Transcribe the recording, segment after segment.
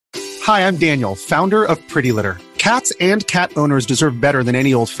Hi, I'm Daniel, founder of Pretty Litter. Cats and cat owners deserve better than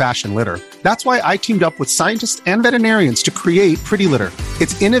any old-fashioned litter. That's why I teamed up with scientists and veterinarians to create Pretty Litter.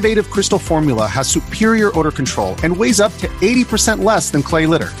 Its innovative crystal formula has superior odor control and weighs up to 80% less than clay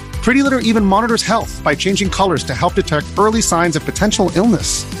litter. Pretty Litter even monitors health by changing colors to help detect early signs of potential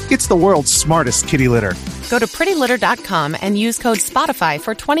illness. It's the world's smartest kitty litter. Go to prettylitter.com and use code SPOTIFY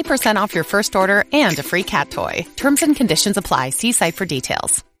for 20% off your first order and a free cat toy. Terms and conditions apply. See site for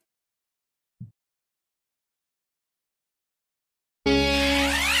details.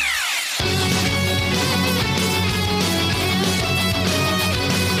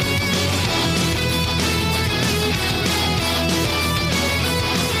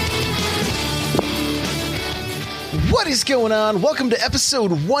 What is going on? Welcome to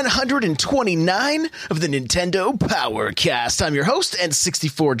episode 129 of the Nintendo Powercast. I'm your host,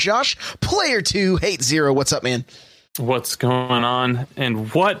 N64 Josh, player 2, Hate Zero. What's up, man? What's going on?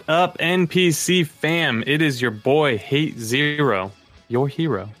 And what up, NPC fam? It is your boy, Hate Zero, your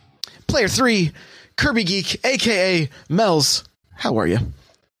hero. Player 3, Kirby Geek, a.k.a. Mel's. How are you?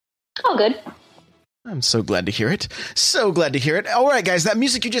 Oh, good. I'm so glad to hear it. So glad to hear it. All right, guys, that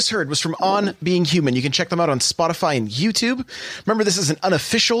music you just heard was from On Being Human. You can check them out on Spotify and YouTube. Remember, this is an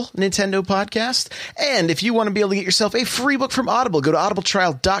unofficial Nintendo podcast. And if you want to be able to get yourself a free book from Audible, go to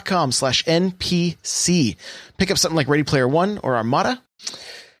audibletrial.com/NPC. Pick up something like Ready Player One or Armada.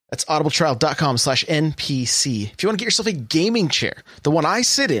 That's audibletrial.com/NPC. If you want to get yourself a gaming chair, the one I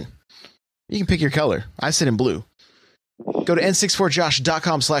sit in, you can pick your color. I sit in blue. Go to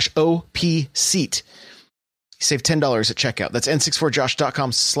n64josh.com/OPSeat. Save $10 at checkout. That's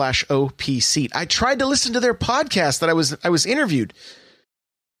n64josh.com/OPSeat. I tried to listen to their podcast that I was interviewed.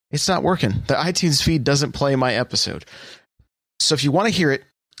 It's not working. The iTunes feed doesn't play my episode. So if you want to hear it,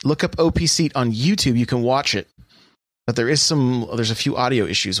 look up OPSeat on YouTube. You can watch it. But there's a few audio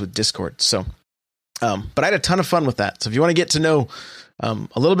issues with Discord. So, but I had a ton of fun with that. So if you want to get to know a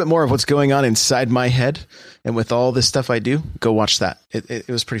little bit more of what's going on inside my head and with all this stuff I do, go watch that. It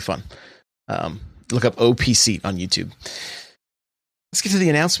was pretty fun. Look up OPSeat on YouTube. Let's get to the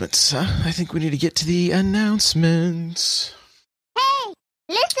announcements. I think we need to get to the announcements. Hey,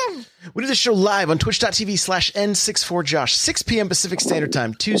 listen. We do this show live on twitch.tv/N64Josh, 6 p.m. Pacific Standard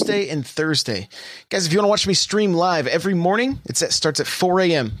Time, Tuesday and Thursday. Guys, if you want to watch me stream live every morning, starts at 4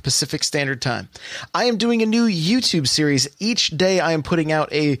 a.m. Pacific Standard Time. I am doing a new YouTube series. Each day I am putting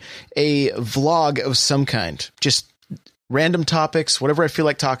out a vlog of some kind. Just random topics, whatever I feel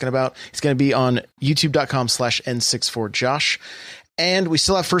like talking about. It's going to be on youtube.com/N64Josh. And we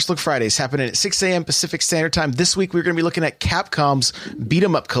still have First Look Fridays happening at 6 a.m. Pacific Standard Time. This week, we're going to be looking at Capcom's Beat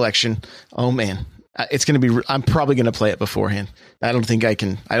 'em Up collection. Oh, man. It's going to be, I'm probably going to play it beforehand. I don't think I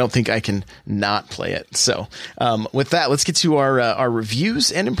can not play it. So with that, let's get to our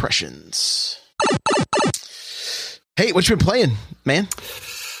reviews and impressions. Hey, what you been playing, man?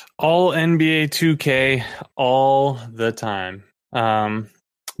 All NBA 2K all the time.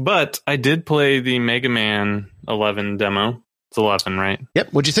 But I did play the Mega Man 11 demo. It's 11, right?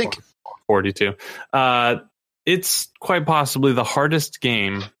 Yep. What'd you think? 42. It's quite possibly the hardest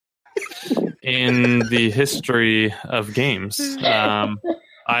game in the history of games. If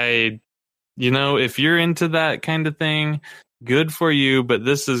you're into that kind of thing, good for you. But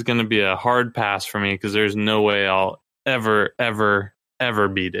this is going to be a hard pass for me because there's no way I'll ever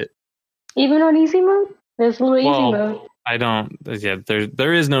beat it. Even on easy mode? There's a little easy mode. I don't. Yeah,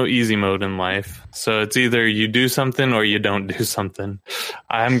 there is no easy mode in life. So it's either you do something or you don't do something.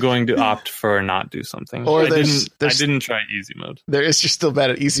 I'm going to opt for not do something. Or I didn't try easy mode. You're still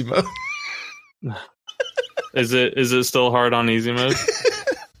bad at easy mode. Is it still hard on easy mode?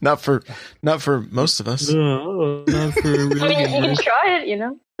 Not for most of us. No, not for I mean, you can try it.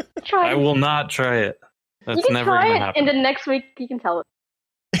 I will not try it. That's never going to happen. And then next week you can tell it.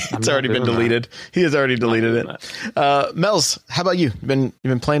 It's already been deleted. He has already deleted it. Mels, how about you? You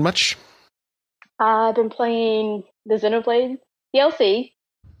been playing much? I've been playing the Xenoblade DLC,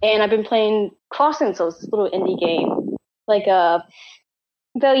 and I've been playing Crossing Souls, this little indie game, like a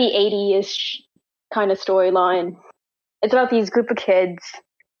very 80-ish kind of storyline. It's about these group of kids.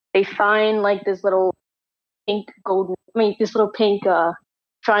 They find like this little pink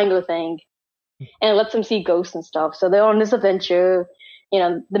triangle thing, and it lets them see ghosts and stuff. So they're on this adventure.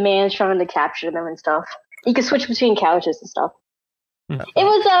 The man's trying to capture them and stuff. You can switch between couches and stuff. It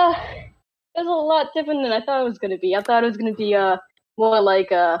was a lot different than I thought it was going to be. I thought it was going to be more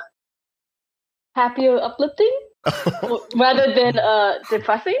like happier, uplifting, rather than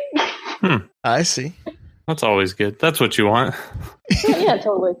depressing. I see. That's always good. That's what you want. Yeah,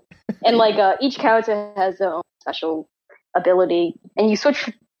 totally. And like each character has their own special ability, and you switch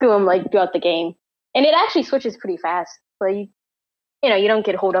through them like throughout the game, and it actually switches pretty fast. So you don't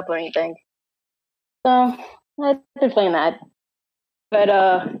get hold up or anything. So I've been playing that, but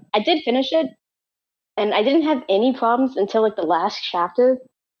I did finish it, and I didn't have any problems until like the last chapter,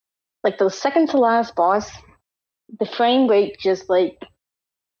 like the second to last boss. The frame rate just like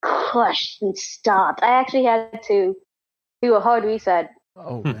crushed and stopped. I actually had to do a hard reset.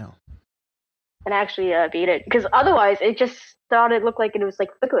 Oh no! And actually beat it, because otherwise it just started to look like it was like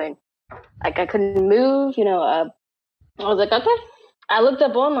flickering. Like I couldn't move. I was like, okay. I looked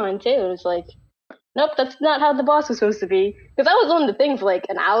up online too. It was like, nope, that's not how the boss was supposed to be. Because I was on the thing for like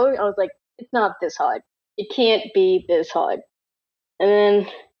an hour. I was like, it's not this hard. It can't be this hard. And then,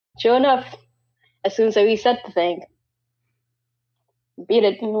 sure enough, as soon as I reset the thing, beat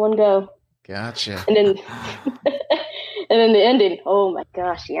it in one go. Gotcha. And then, and then the ending. Oh my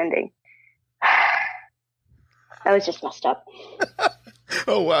gosh, the ending. That was just messed up.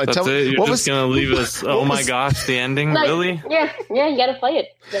 Oh wow! That's it. You're just gonna leave us. Oh my gosh, the ending, like, really? Yeah. You gotta play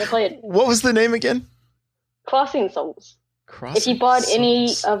it. What was the name again? Crossing Souls. If you bought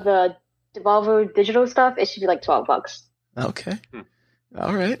any of the Devolver Digital stuff, it should be like $12. Okay.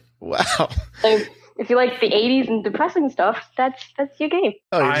 All right. Wow. So if you like the 80s and depressing stuff, that's your game.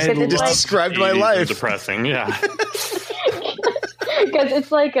 Oh, you just described my life. Depressing, yeah. Because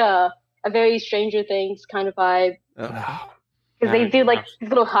it's like a very Stranger Things kind of vibe. Because they do like these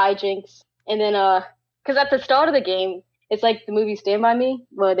little hijinks, and then because at the start of the game, it's like the movie Stand By Me,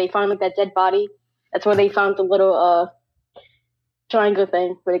 where they found like that dead body. That's where they found the little triangle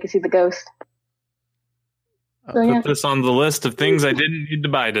thing where they could see the ghost. I'll put this on the list of things I didn't need to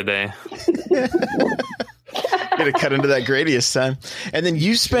buy today. Gonna cut into that Gradius time. And then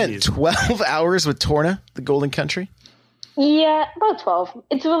you spent 12 hours with Torna, the Golden Country? Yeah, about 12.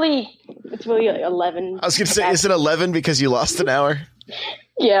 It's really like 11. I was gonna say, is it 11 because you lost an hour?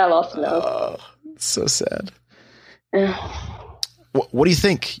 Yeah, I lost an hour. Oh, so sad. What do you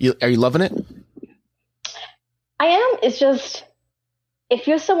think? Are you loving it? I am. It's just, if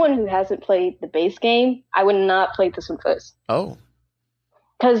you're someone who hasn't played the base game, I would not play this one first. Oh.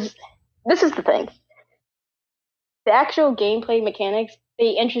 Because this is the thing. The actual gameplay mechanics,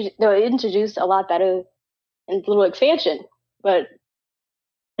 they're introduced a lot better in the little expansion, but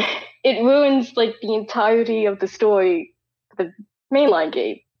it ruins like the entirety of the story for the mainline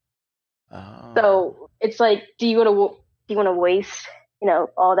game. Oh. So it's like, do you want to waste,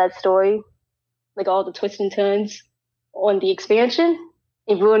 all that story, like all the twists and turns on the expansion,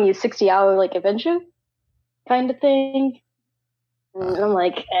 and ruin your 60-hour like adventure kind of thing? And I'm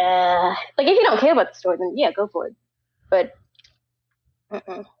like, if you don't care about the story, then yeah, go for it. But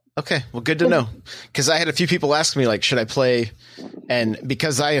okay, well, good to know, because I had a few people ask me, like, should I play? And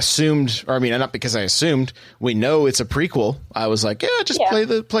because I assumed, not because I assumed, we know it's a prequel. I was like, play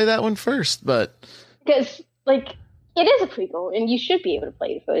that one first. But because like it is a prequel, and you should be able to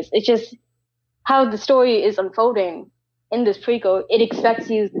play it first. It's just how the story is unfolding in this prequel. It expects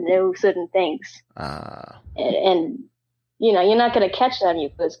you to know certain things, and you're not going to catch them. You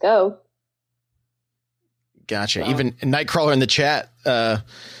first go. Gotcha. Even Nightcrawler in the chat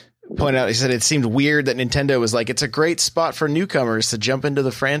pointed out, he said it seemed weird that Nintendo was like, it's a great spot for newcomers to jump into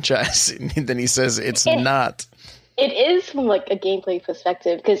the franchise. And then he says it's not. It is from like a gameplay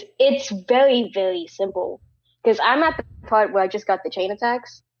perspective, because it's very, very simple. Because I'm at the part where I just got the chain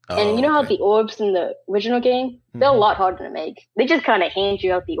attacks. And you know how the orbs in the original game, they're a lot harder to make. They just kind of hand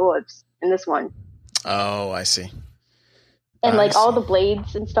you out the orbs in this one. Oh, I see. And all the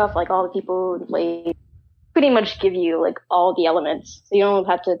blades and stuff, like all the people with blades, pretty much give you like all the elements, so you don't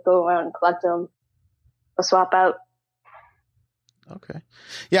have to go around and collect them or swap out. Okay.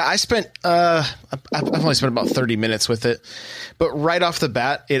 Yeah, I spent I've only spent about 30 minutes with it, but right off the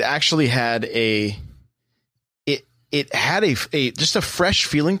bat, it actually had it had a just a fresh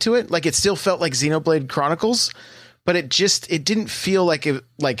feeling to it. Like, it still felt like Xenoblade Chronicles, but it didn't feel like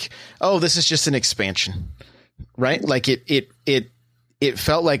this is just an expansion, right? Like it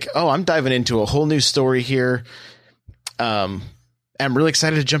felt like, I'm diving into a whole new story here. I'm really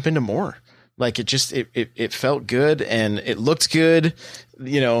excited to jump into more. Like, it felt good, and it looked good.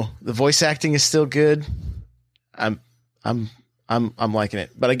 The voice acting is still good. I'm liking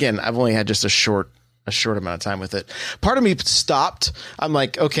it. But again, I've only had just a short amount of time with it. Part of me stopped. I'm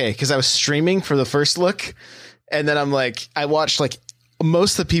like, okay, because I was streaming for the first look, and then I'm like, I watched like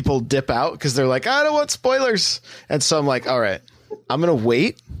most of the people dip out because they're like, I don't want spoilers, and so I'm like, all right, I'm gonna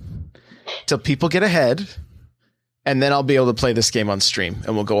wait till people get ahead, and then I'll be able to play this game on stream,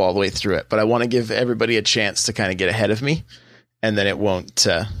 and we'll go all the way through it. But I want to give everybody a chance to kind of get ahead of me, and then it won't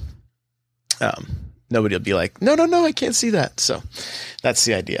nobody will be like, no, I can't see that. So that's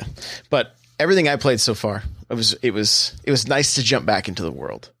the idea. But everything I played so far, it was nice to jump back into the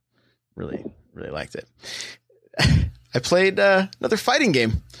world. Really, really liked it. I played another fighting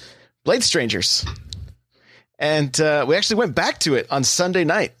game, Blade Strangers, and we actually went back to it on Sunday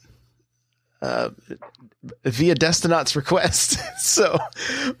night via Destinot's request. So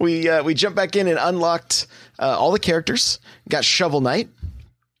we jumped back in and unlocked all the characters. Got Shovel Knight,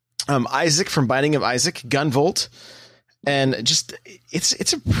 Isaac from Binding of Isaac, Gunvolt, and just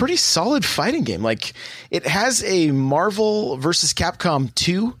it's a pretty solid fighting game. Like, it has a Marvel versus Capcom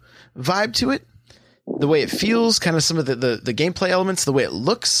 2 vibe to it. The way it feels, kind of some of the gameplay elements, the way it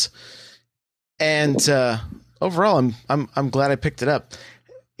looks, and overall, I'm glad I picked it up.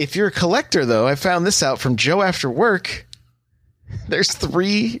 If you're a collector, though, I found this out from Joe after work. There's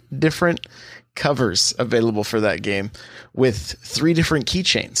 3 different covers available for that game with 3 different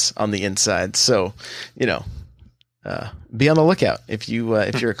keychains on the inside. So, be on the lookout if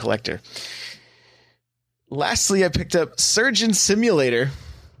you're a collector. Lastly, I picked up Surgeon Simulator.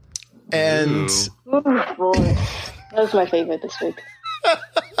 And boy. That was my favorite this week.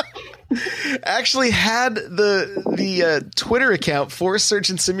 Actually had the Twitter account for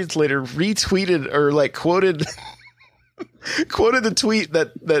Surgeon Simulator retweeted or like quoted the tweet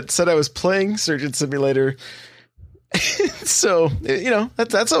that said I was playing Surgeon Simulator. So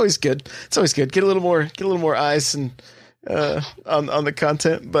that's always good. It's always good. Get a little more eyes and on the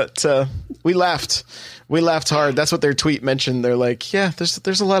content. But we laughed hard. That's what their tweet mentioned. They're like, yeah,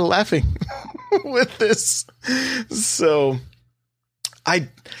 there's a lot of laughing with this. So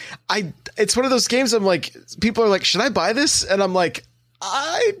it's one of those games. I'm like, people are like, should I buy this? And I'm like,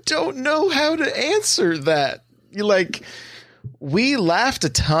 I don't know how to answer that. We laughed a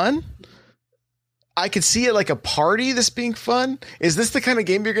ton. I could see it like a party, this being fun. Is this the kind of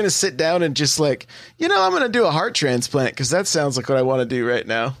game you're going to sit down and just like, I'm going to do a heart transplant because that sounds like what I want to do right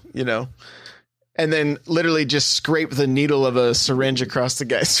now, and then literally just scrape the needle of a syringe across the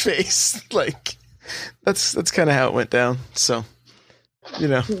guy's face. Like, that's kind of how it went down. So,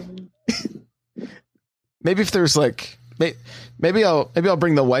 maybe if there's like, maybe I'll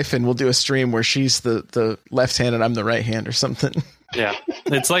bring the wife in. We'll do a stream where she's the left hand and I'm the right hand or something. Yeah.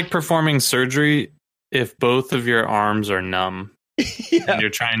 It's like performing surgery if both of your arms are numb. Yeah. And you're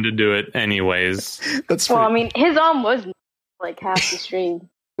trying to do it anyways. I mean, his arm was like half the stream.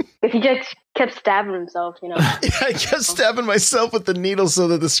 If he just kept stabbing himself, Yeah, I kept stabbing myself with the needle so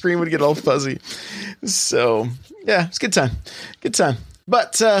that the screen would get all fuzzy. So, yeah, it's a good time. Good time.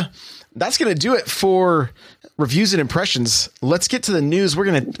 But that's going to do it for reviews and impressions. Let's get to the news. We're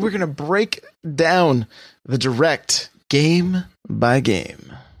going to break down the Direct game by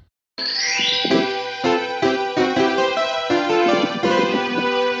game.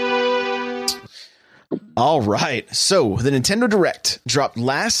 All right. So the Nintendo Direct dropped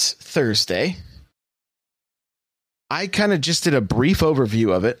last Thursday. I kind of just did a brief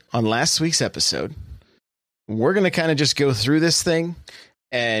overview of it on last week's episode. We're going to kind of just go through this thing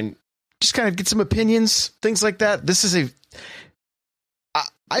and just kind of get some opinions, things like that. This is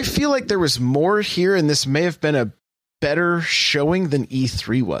I feel like there was more here, and this may have been a better showing than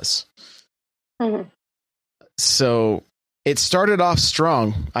E3 was. Mm-hmm. So it started off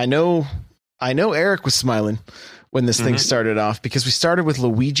strong. I know Eric was smiling when this thing started off because we started with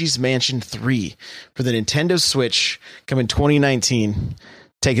Luigi's Mansion 3 for the Nintendo Switch coming 2019.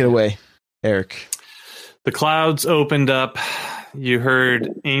 Take it away, Eric. The clouds opened up. You heard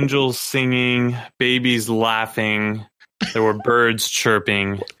angels singing, babies laughing. There were birds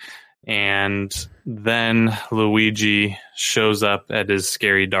chirping. And then Luigi shows up at his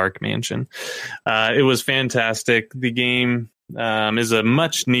scary dark mansion. It was fantastic. The game is a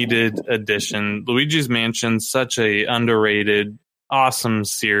much needed addition. Luigi's Mansion, such a underrated, awesome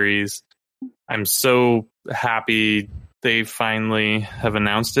series. I'm so happy they finally have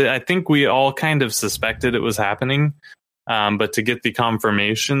announced it. I think we all kind of suspected it was happening, but to get the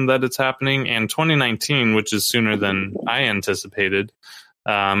confirmation that it's happening, and 2019, which is sooner than I anticipated.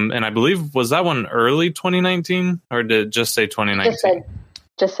 And I believe, was that one early 2019 or did it just say 2019?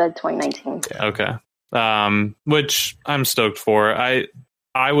 Just said 2019. Okay. Which I'm stoked for.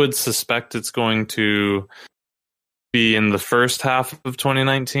 I would suspect it's going to be in the first half of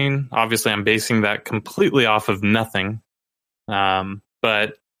 2019. Obviously, I'm basing that completely off of nothing.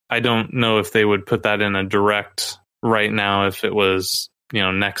 But I don't know if they would put that in a direct right now if it was,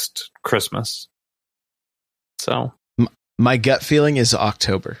 next Christmas. So my gut feeling is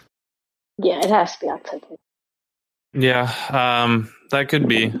October. Yeah, it has to be October. Yeah, that could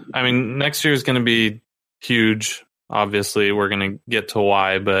be. I mean, next year is going to be huge. Obviously, we're going to get to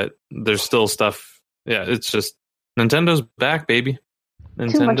why, but there's still stuff Yeah, it's just Nintendo's back, baby.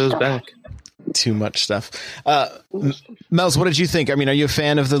 Nintendo's back. Too much stuff. Mels, what did you think? I mean, are you a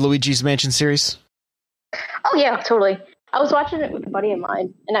fan of the Luigi's Mansion series? Oh yeah, totally. I was watching it with a buddy of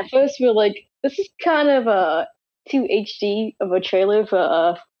mine, and at first we were like, "This is kind of too HD of a trailer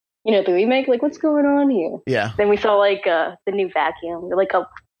for the remake. Like, what's going on here?" Yeah. Then we saw like the new vacuum. We're like, "Oh,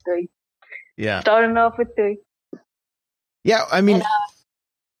 3." Yeah. Starting off with 3. Yeah, I mean, And,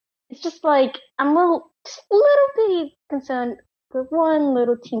 it's just like I'm a little bit concerned with one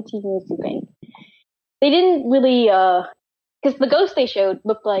little teensy thing. They didn't really because the ghosts they showed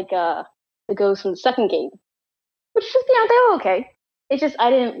looked like the ghosts from the second game, which just they were okay. It's just I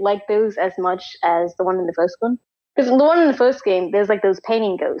didn't like those as much as the one in the first one, because the one in the first game there's like those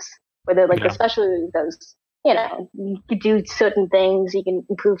painting ghosts where they're like the special ghosts. You can do certain things, you can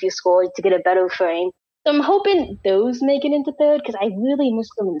improve your score to get a better frame. So I'm hoping those make it into third, because I really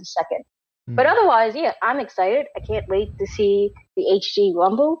missed them in the second. But otherwise, yeah, I'm excited. I can't wait to see the HD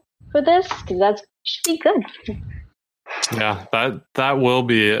Rumble for this, because that should be good. Yeah, that will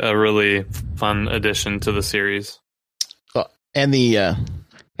be a really fun addition to the series. and the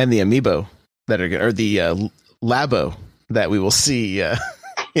amiibo that are good, or the Labo that we will see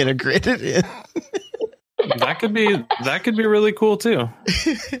integrated in. That could be really cool too.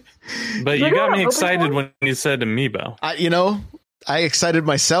 But you got me excited when you said amiibo. I excited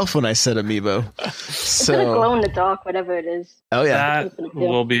myself when I said amiibo. So it's gonna glow in the dark, whatever it is. Oh yeah, that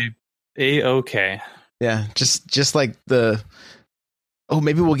will be A-okay. Yeah, just like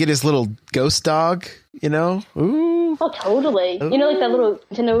maybe we'll get his little ghost dog. Ooh. Oh, totally. Ooh. Like that little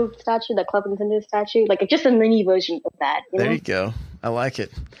Nintendo statue, that Club Nintendo statue, like just a mini version of that. There you go. I like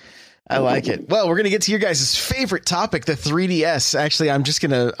it. Well, we're gonna get to your guys' favorite topic, the 3DS. Actually, I'm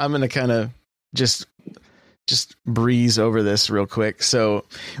gonna kind of just breeze over this real quick. So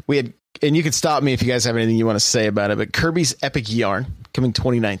we had, and you can stop me if you guys have anything you want to say about it, but Kirby's Epic Yarn coming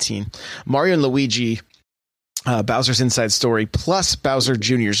 2019, Mario and Luigi, Bowser's Inside Story plus Bowser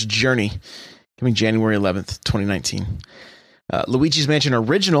Jr.'s Journey coming January 11th, 2019. Luigi's Mansion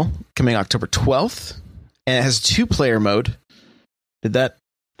Original coming October 12th, and it has 2-player mode. Did that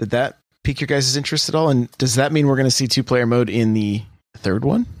pique your guys' interest at all? And does that mean we're going to see 2-player mode in the third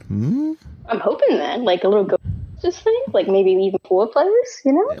one? I'm hoping that, like a little ghost thing, like maybe even 4 players,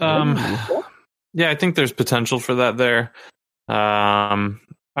 Yeah, I think there's potential for that there.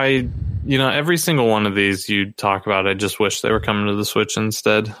 Every single one of these you talk about, I just wish they were coming to the Switch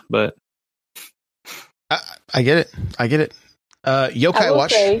instead, but I get it. Yokai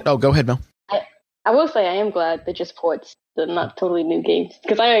Watch. Go ahead, Mel. I will say I am glad they're just ports. They're not totally new games,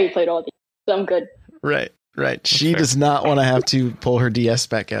 because I already played all these, so I'm good. Right. She does not want to have to pull her DS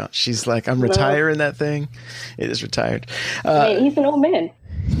back out. She's like, I'm retiring that thing. It is retired. He's an old man.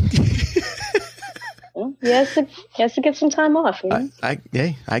 He has to get some time off. I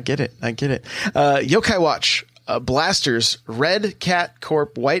get it. Yokai Watch, Blasters, Red Cat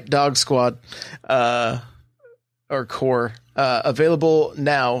Corp, White Dog Squad, or Core, available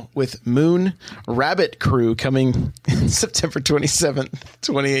now with Moon Rabbit Crew coming September 27th,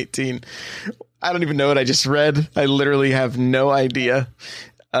 2018. I don't even know what I just read. I literally have no idea.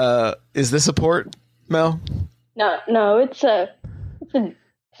 Is this a port, Mel? No, it's a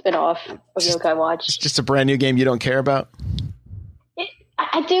spin-off of Yokai Watch. It's just a brand new game you don't care about?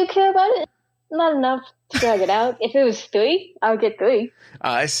 I do care about it. Not enough to drag it out. If it was 3, I would get 3.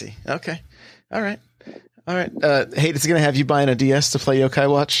 I see. Okay. All right. Hey, it's going to have you buying a DS to play Yokai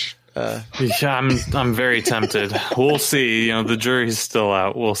Watch? Yeah, I'm very tempted. We'll see. The jury's still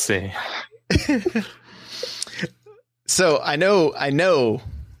out. We'll see. So I know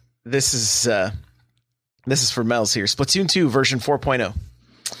this is for Mel's here. Splatoon 2 version 4.0.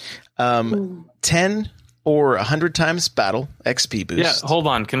 10 or 100 times battle XP boost. Yeah, hold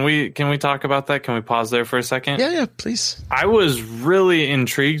on. Can we talk about that? Can we pause there for a second? Yeah, please. I was really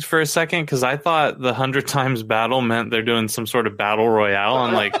intrigued for a second because I thought the 100 times battle meant they're doing some sort of battle royale.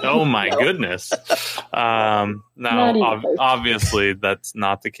 I'm like, oh my goodness. Obviously that's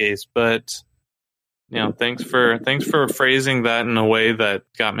not the case, but thanks for phrasing that in a way that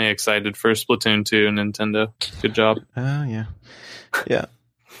got me excited for Splatoon 2 and Nintendo. Good job. Oh yeah. Yeah.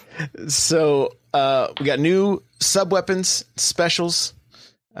 So we got new sub-weapons specials.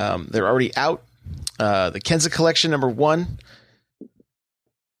 They're already out. The Kenza Collection #1.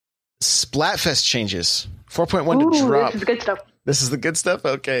 Splatfest changes. 4.1 to drop. This is good stuff. This is the good stuff?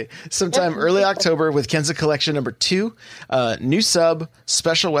 Okay. Sometime early October with Kenza Collection #2. New sub,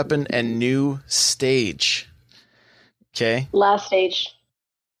 special weapon, and new stage. Okay. Last stage.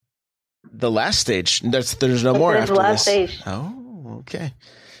 The last stage. There's no more after the last this. Stage. Oh, okay.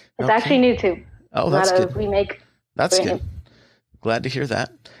 It's actually new too. Oh, that's not a good. remake. That's for good. him. Glad to hear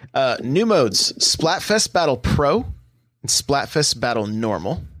that. New modes: Splatfest Battle Pro and Splatfest Battle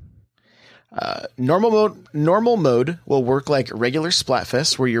Normal. Normal mode will work like regular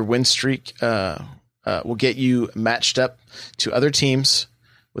Splatfest, where your win streak will get you matched up to other teams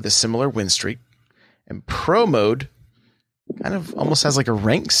with a similar win streak. And Pro mode kind of almost has like a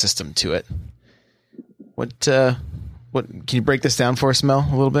rank system to it. What can you break this down for us, Mel,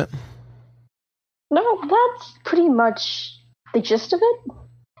 a little bit? No, that's pretty much the gist of it.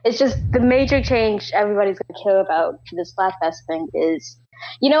 It's just the major change everybody's going to care about for this Splatfest thing is,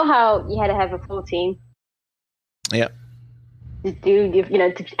 you know how you had to have a full team Yeah.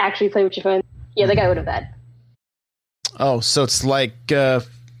 to actually play with your friends? Yeah, they got rid of that. Oh, so it's like It's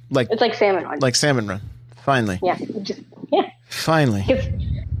like Salmon Run. like Salmon Run. Finally. Yeah, Finally. Because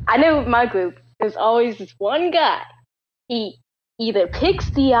I know with my group, there's always this one guy. He either picks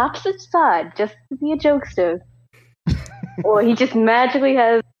the opposite side just to be a jokester, or he just magically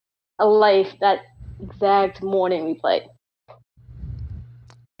has a life that exact morning we play.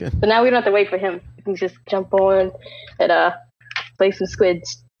 Good. So now we don't have to wait for him. We can just jump on and play some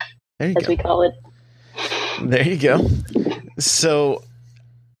squids, There you as go. we call it. There you go. So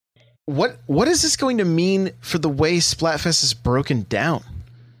what is this going to mean for the way Splatfest is broken down?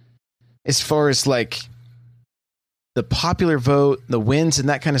 As far as like the popular vote, the wins and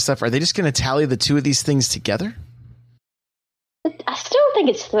that kind of stuff, are they just going to tally the two of these things together? I still think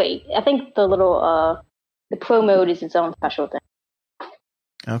it's 3. I think the pro mode is its own special thing.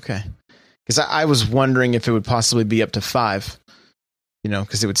 Okay. Because I was wondering if it would possibly be up to 5,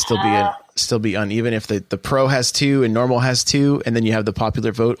 because it would still be uneven if the pro has 2 and normal has 2, and then you have the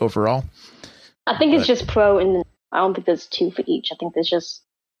popular vote overall. I think it's just pro, and I don't think there's 2 for each. I think there's just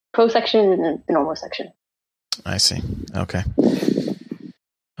pro section and then the normal section. I see. Okay.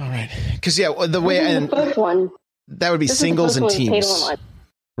 All right. Because the way The first one. that would be This is the singles first and one with paid teams, online.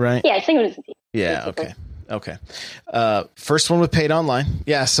 right? Yeah, singles and teams. Yeah. basically. Okay. First one with paid online.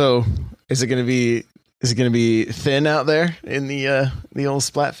 Yeah. So is it going to be thin out there in the old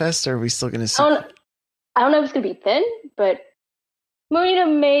Splatfest, or are we still going to see? I don't know if it's gonna be thin, but Marina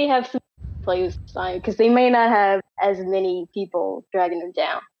may have some players because they may not have as many people dragging them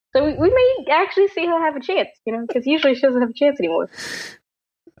down. So we may actually see her have a chance, because usually she doesn't have a chance anymore.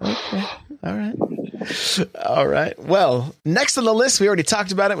 Okay. All right. Well, next on the list, we already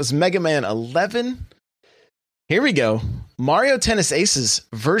talked about it, was Mega Man 11. Here we go. Mario Tennis Aces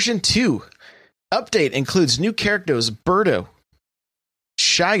version 2. Update includes new characters Birdo,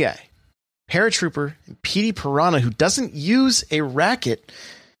 Shy Guy, Paratrooper, and Petey Piranha, who doesn't use a racket,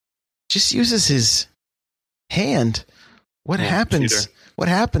 just uses his hand. What happens? cheater. What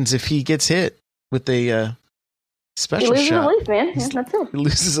happens if he gets hit with a He special loses shot? a leaf, man. Yeah, that's it. He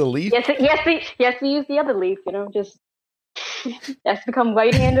loses a leaf? Yes, he use the other leaf, just has to become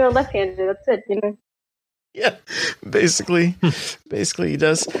right-handed or left-handed. That's it, Yeah, basically he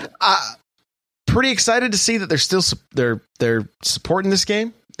does. Pretty excited to see that they're still they're supporting this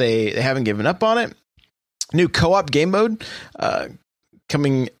game. They haven't given up on it. New co-op game mode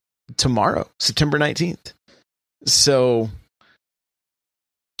coming tomorrow, September 19th. So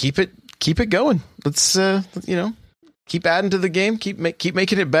keep it going. Let's keep adding to the game. Keep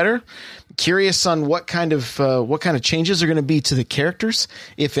making it better. Curious on what kind of changes are going to be to the characters,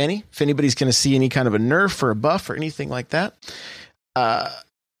 if any. If anybody's going to see any kind of a nerf or a buff or anything like that.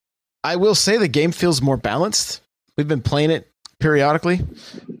 I will say the game feels more balanced. We've been playing it periodically.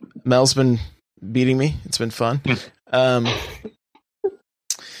 Mel's been beating me. It's been fun.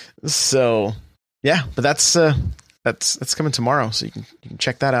 So yeah, but that's coming tomorrow, so you can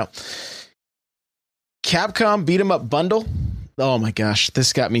check that out. Capcom Beat 'em Up Bundle. Oh my gosh,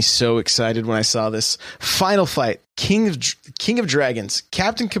 this got me so excited when I saw this. Final Fight, King of Dragons,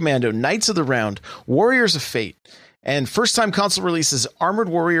 Captain Commando, Knights of the Round, Warriors of Fate, and first time console releases Armored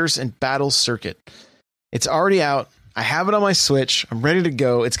Warriors and Battle Circuit. It's already out. I have it on my Switch. I'm ready to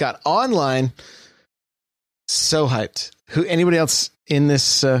go. It's got online. So hyped. Anybody else in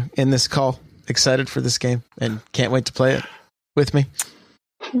this call excited for this game and can't wait to play it with me?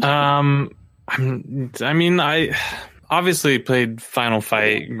 I obviously played Final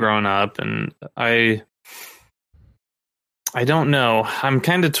Fight growing up, and I don't know. I'm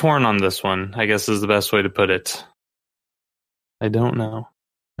kind of torn on this one, I guess is the best way to put it. I don't know.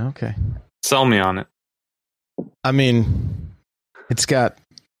 Okay. Sell me on it. I mean, it's got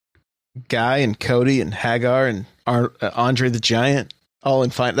Guy and Cody and Hagar and Andre the Giant all in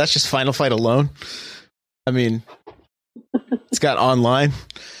Final. That's just Final Fight alone. I mean, it's got online.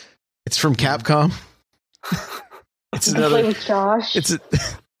 It's from Capcom. It's Play with Josh.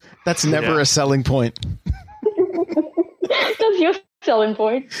 That's never a selling point. That's your selling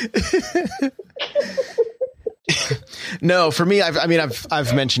point. No, for me,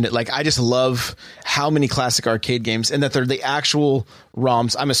 I've mentioned it. Like, I just love how many classic arcade games, and that they're the actual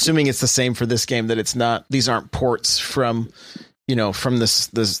ROMs. I'm assuming it's the same for this game, that it's not, these aren't ports from, from the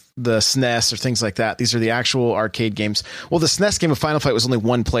SNES or things like that. These are the actual arcade games. Well, the SNES game of Final Fight was only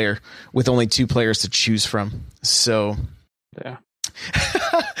one player with only two players to choose from. So, yeah.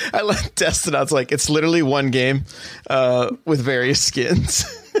 I like tested out. It's like, it's literally one game with various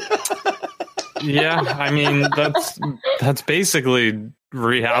skins. Yeah, I mean, that's basically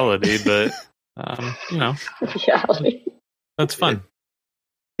reality, but Reality. that's fun.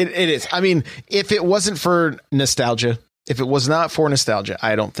 It is. I mean, if it wasn't for nostalgia, if it was not for nostalgia,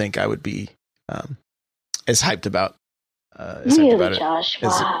 I don't think I would be as hyped about Really, Josh?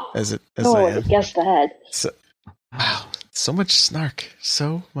 Wow. as I Oh, am. guess that. So, wow, so much snark.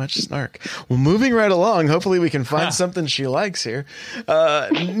 Well, moving right along, hopefully we can find something she likes here.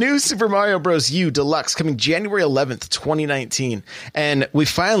 New Super Mario Bros. U Deluxe coming January 11th, 2019. And we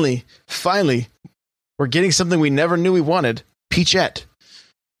finally, we're getting something we never knew we wanted. Peachette.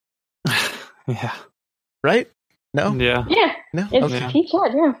 Yeah. Right? No? Yeah. Yeah. No? It's Okay.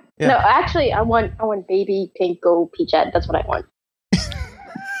 Peachette, yeah. No, actually, I want baby pink gold Peachette. That's what I want.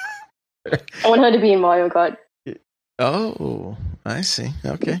 I want her to be in Mario Kart. Oh, I see.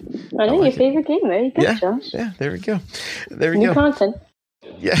 Okay. I know, like your favorite game. There you go, Yeah. Josh. Yeah, there we go. There we New go. content.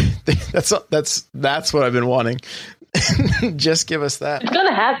 Yeah, that's what I've been wanting. Just give us that. It's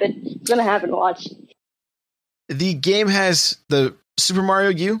gonna happen. It's gonna happen. Watch. The game has the Super Mario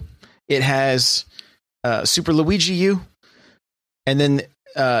U. It has Super Luigi U, and then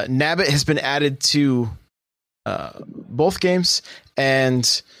Nabbit has been added to both games, and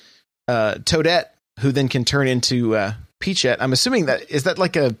Toadette, who then can turn into Peachette. I'm assuming is that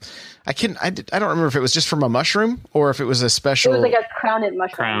like a I don't remember if it was just from a mushroom or if it was a special. It was like a crowned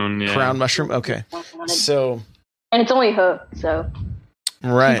mushroom. Crown mushroom. Okay, so and it's only her, so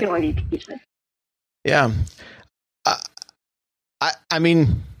right. she can only be Peachette. Yeah. I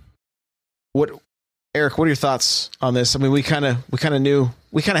mean, Eric, what are your thoughts on this? I mean, we kind of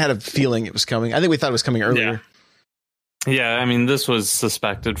had a feeling it was coming. I think we thought it was coming earlier. Yeah, I mean, this was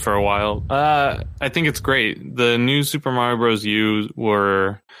suspected for a while. I think it's great. The new Super Mario Bros. U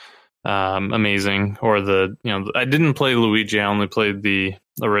were amazing. Or I didn't play Luigi. I only played the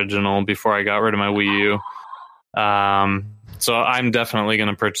original before I got rid of my Wii U. So I'm definitely going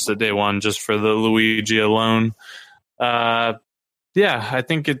to purchase it day one just for the Luigi alone. Yeah, I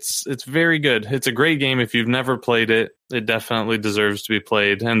think it's very good. It's a great game. If you've never played it, it definitely deserves to be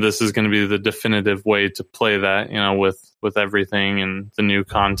played. And this is going to be the definitive way to play that, with everything and the new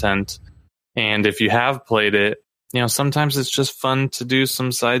content. And if you have played it, sometimes it's just fun to do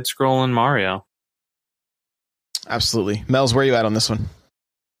some side-scrolling Mario. Absolutely. Mel's, where are you at on this one?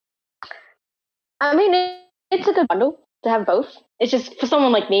 I mean, it's a good bundle to have both. It's just for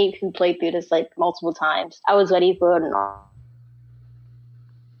someone like me who played through this like multiple times, I was ready for it.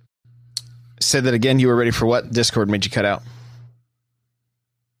 Say that again. You were ready for what? Discord made you cut out.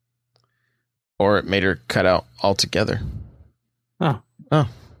 Or it made her cut out altogether. Oh.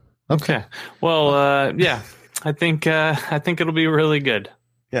 Okay. Well, yeah. I think it'll be really good.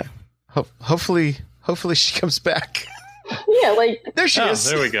 Yeah. Hopefully she comes back. Yeah, like there she is.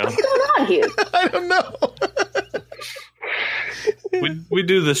 There we go. What's going on here? I don't know. We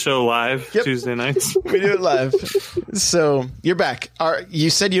do the show live Tuesday nights. We do it live. So you're back. You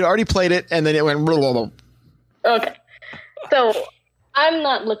said you'd already played it, and then it went. Blah, blah, blah. Okay. So I'm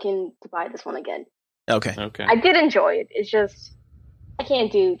not looking to buy this one again. Okay. I did enjoy it. It's just I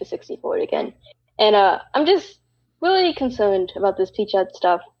can't do the 64 again, and I'm just really concerned about this Peachette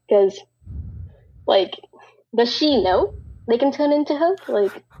stuff because, like, does she know they can turn into her?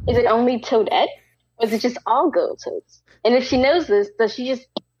 Like, is it only Toadette, or is it just all girl Toads? And if she knows this, does she just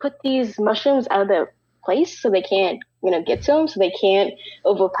put these mushrooms out of their place so they can't, get to them, so they can't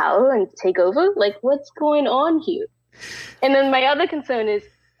overpower and take over? Like, what's going on here? And then my other concern is,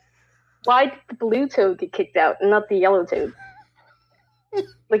 why did the blue Toad get kicked out and not the yellow Toad?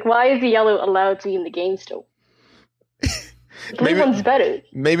 Like, why is the yellow allowed to be in the game still? The blue one's better.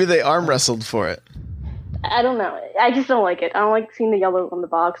 Maybe they arm wrestled for it. I don't know. I just don't like it. I don't like seeing the yellow on the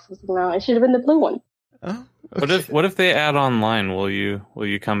box. No, it should have been the blue one. Oh, okay. What if they add online? Will you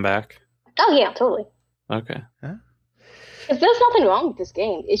come back? Oh yeah, totally. Okay. Huh? There's nothing wrong with this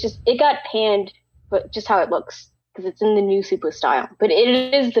game. It's just it got panned, but just how it looks because it's in the new Super style. But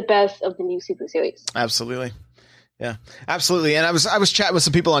it is the best of the new Super series. Absolutely. Yeah, absolutely. And I was chatting with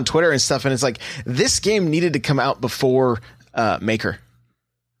some people on Twitter and stuff, and it's like this game needed to come out before Maker.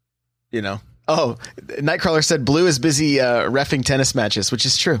 you know. Oh, Nightcrawler said Blue is busy reffing tennis matches, which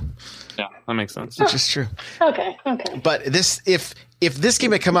is true. Yeah, that makes sense. Which is true. Okay. But this, if this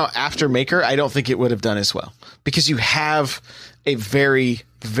game had come out after Maker, I don't think it would have done as well because you have a very,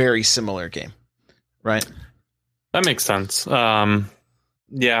 very similar game, right? That makes sense.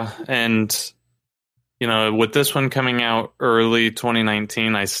 Yeah, and you know, with this one coming out early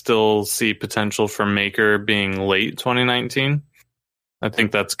 2019, I still see potential for Maker being late 2019. I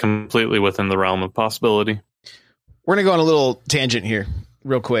think that's completely within the realm of possibility. We're going to go on a little tangent here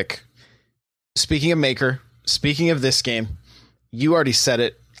real quick. Speaking of Maker, speaking of this game, you already said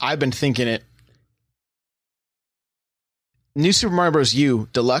it. I've been thinking it. New Super Mario Bros. U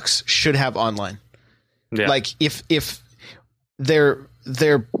Deluxe should have online. Yeah. Like if they're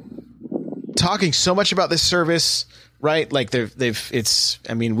talking so much about this service, right? Like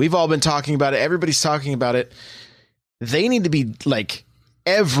we've all been talking about it. Everybody's talking about it. They need to be like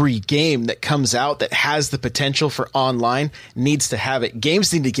every game that comes out that has the potential for online needs to have it.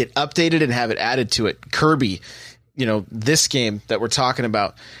 Games need to get updated and have it added to it. Kirby, you know, this game that we're talking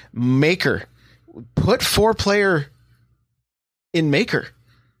about, Maker, put 4-player in Maker.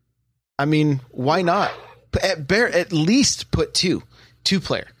 I mean, why not? At least put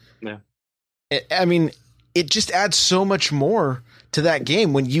 2-player. Yeah. I mean, it just adds so much more to that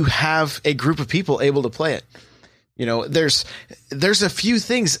game when you have a group of people able to play it. You know, there's a few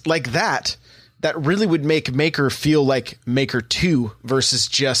things like that really would make Maker feel like Maker 2 versus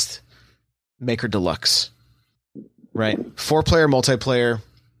just Maker Deluxe, right? 4-player multiplayer,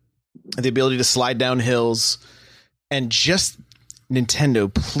 the ability to slide down hills, and just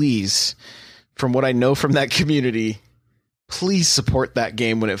Nintendo, please, from what I know from that community, please support that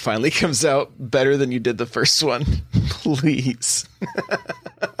game when it finally comes out better than you did the first one. Please.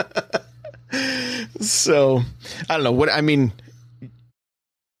 So, I don't know what I mean.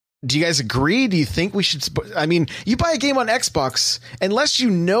 Do you guys agree? Do you think we should? I mean, you buy a game on Xbox, unless you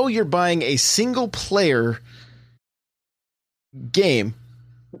know you're buying a single player game,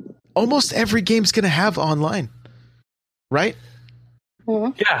 almost every game's going to have online, right?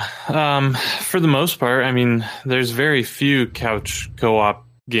 Yeah, for the most part. I mean, there's very few couch co-op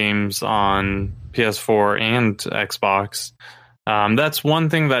games on PS4 and Xbox. That's one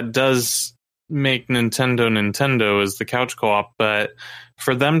thing that does make Nintendo is the couch co-op, but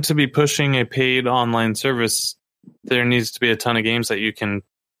for them to be pushing a paid online service, there needs to be a ton of games that you can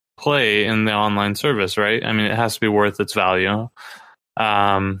play in the online service, right? I mean, it has to be worth its value.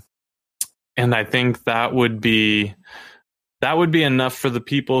 And I think that would be enough for the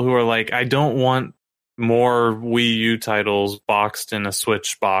people who are like, I don't want more Wii U titles boxed in a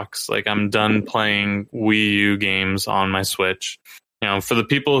Switch box. Like, I'm done playing Wii U games on my Switch. You know, for the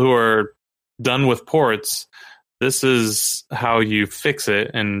people who are done with ports, this is how you fix it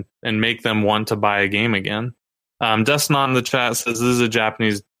and make them want to buy a game again. Destinot in the chat says this is a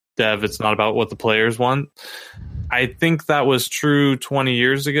Japanese dev. It's not about what the players want. I think that was true 20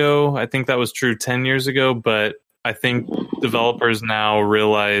 years ago. I think that was true 10 years ago, but I think developers now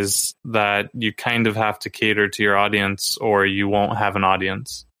realize that you kind of have to cater to your audience or you won't have an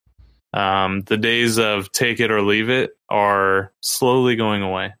audience. The days of take it or leave it are slowly going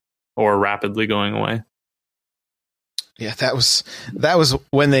away or rapidly going away. Yeah, that was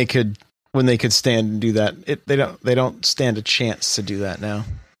when they could stand and do that. They don't stand a chance to do that now.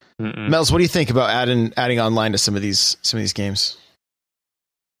 Mm-mm. Mels, what do you think about adding online to some of these games?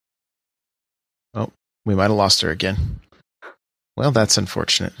 Oh, we might have lost her again. Well, that's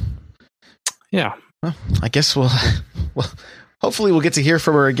unfortunate. Yeah. Well, I guess we'll hopefully we'll get to hear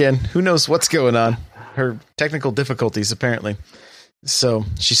from her again. Who knows what's going on? Her technical difficulties, apparently. So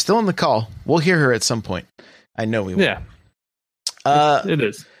she's still on the call. We'll hear her at some point. I know we will. Yeah. It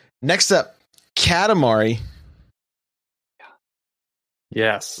is. Next up, Katamari.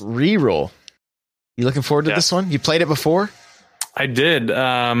 Yes. Reroll. You looking forward to this one? You played it before? I did.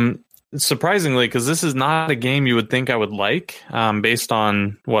 Surprisingly, because this is not a game you would think I would like, based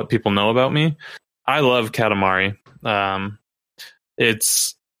on what people know about me. I love Katamari.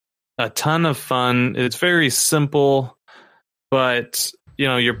 It's a ton of fun. It's very simple, but you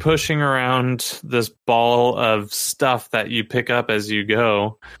know, you're pushing around this ball of stuff that you pick up as you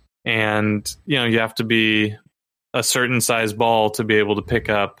go, and you know, you have to be a certain size ball to be able to pick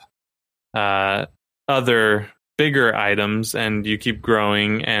up other bigger items, and you keep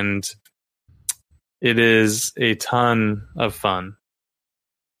growing, and it is a ton of fun.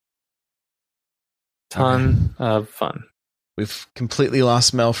 Ton of fun. We've completely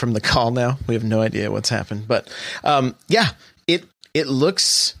lost Mel from the call now. We have no idea what's happened, but yeah, it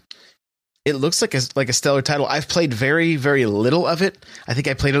looks it looks like a stellar title. I've played very, very little of it. I think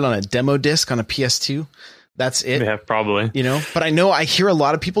I played it on a demo disc on a PS2. That's it. Yeah, probably. You know, but I hear a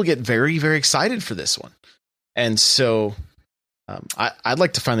lot of people get very, very excited for this one, and so I'd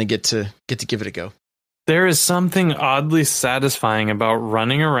like to finally get to give it a go. There is something oddly satisfying about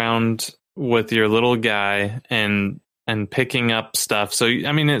running around with your little guy and picking up stuff. So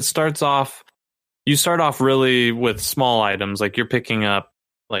I mean, you start off really with small items, like you're picking up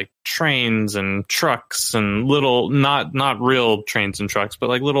like trains and trucks and little, not real trains and trucks, but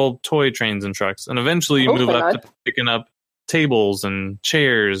like little toy trains and trucks. And eventually you move up to picking up tables and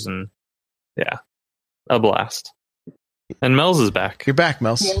chairs, and yeah, a blast. And Mel's is back. You're back,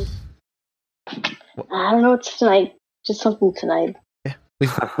 Mels. Yeah. I don't know what's tonight. Just something tonight. Yeah,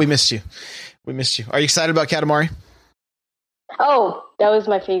 we missed you. We missed you. Are you excited about Katamari? Oh, that was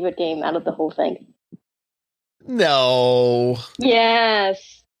my favorite game out of the whole thing. No.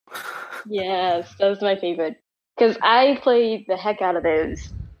 Yes, that was my favorite because I played the heck out of those.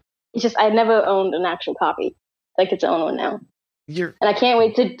 It's just I never owned an actual copy. Like it's own one now. And I can't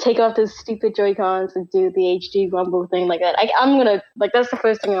wait to take off those stupid Joy-Cons and do the HD rumble thing like that. I'm gonna that's the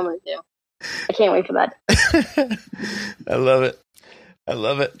first thing I'm gonna do. I can't wait for that. I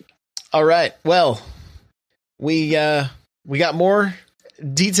love it. All right. Well, we got more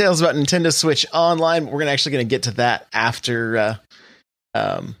details about Nintendo Switch Online. We're actually going to get to that after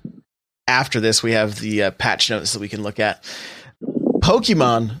this. We have the patch notes that we can look at.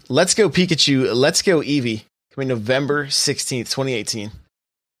 Pokemon Let's Go Pikachu, Let's Go Eevee, coming November 16th, 2018.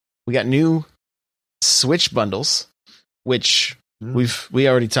 We got new Switch bundles, which we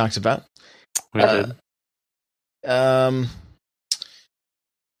already talked about. We did.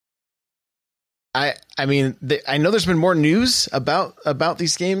 I mean, I know there's been more news about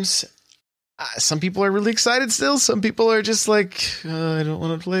these games. Some people are really excited still. Some people are just like, I don't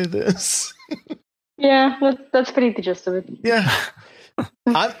want to play this. Yeah, that's pretty the gist of it. Yeah.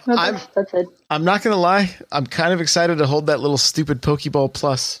 That's it. I'm not going to lie. I'm kind of excited to hold that little stupid Pokeball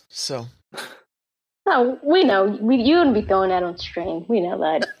Plus. So. Oh, we know. You wouldn't be going out on stream. We know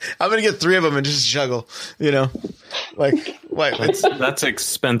that. I'm going to get 3 of them and just juggle, you know? Like, what? That's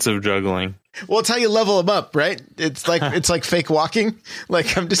expensive juggling. Well, it's how you level them up, right? It's like fake walking.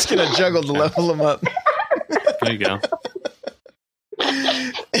 Like, I'm just going to juggle to level them up. There you go.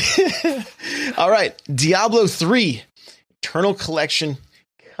 All right. Diablo 3 Eternal Collection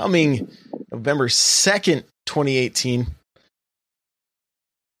coming November 2nd, 2018.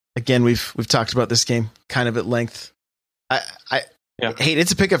 Again, we've talked about this game kind of at length. Hey,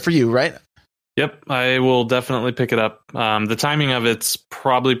 it's a pickup for you, right? Yep, I will definitely pick it up. The timing of it's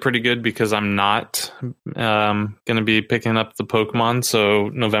probably pretty good because I'm not going to be picking up the Pokemon, so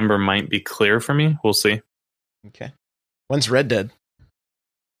November might be clear for me. We'll see. Okay. When's Red Dead?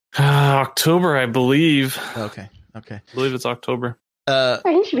 October, I believe. Okay. I believe it's October.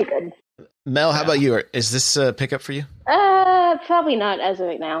 He should be good. Mel, how about you? Is this a pickup for you? Probably not as of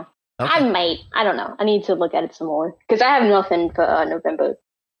right now. Okay. I might. I don't know. I need to look at it some more because I have nothing for November,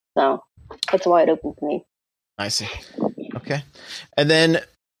 so it's wide open for me. I see. Okay, and then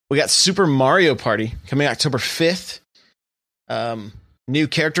we got Super Mario Party coming October 5th. New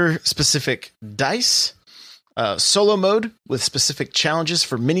character-specific dice, solo mode with specific challenges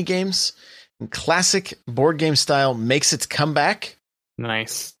for mini games, and classic board game style makes its comeback.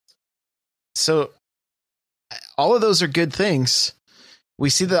 Nice. So all of those are good things. We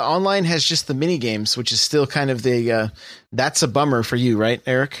see that online has just the mini games, which is still kind of that's a bummer for you, right,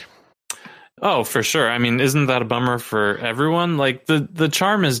 Eric? Oh, for sure. I mean, isn't that a bummer for everyone? Like the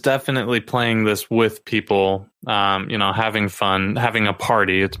charm is definitely playing this with people, having fun, having a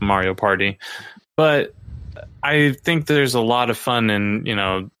party. It's Mario Party. But I think there's a lot of fun in,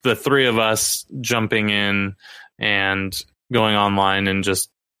 the 3 of us jumping in and going online and just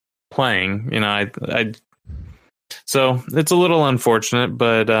playing. So it's a little unfortunate,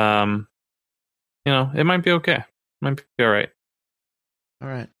 but it might be okay. It might be all right. All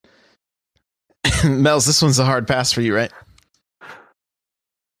right. Mels, this one's a hard pass for you, right?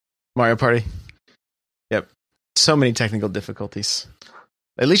 Mario Party. Yep. So many technical difficulties.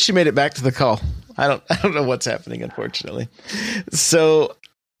 At least you made it back to the call. I don't know what's happening, unfortunately. So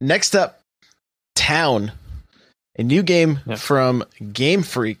next up, Town, a new game from Game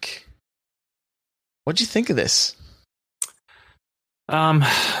Freak. What'd you think of this?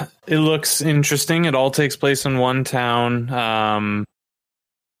 It looks interesting. It all takes place in one town.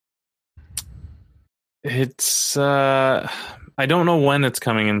 It's I don't know when it's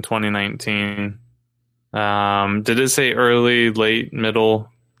coming in 2019. Did it say early, late, middle?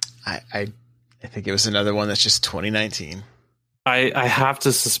 I think it was another one that's just 2019. I have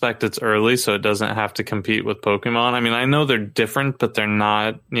to suspect it's early, so it doesn't have to compete with Pokemon. I mean, I know they're different, but they're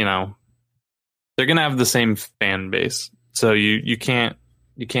not, they're going to have the same fan base. So you can't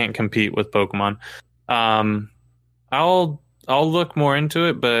compete with Pokemon. I'll look more into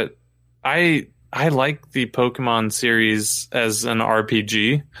it, but I like the Pokemon series as an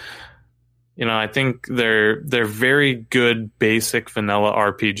RPG. I think they're very good basic vanilla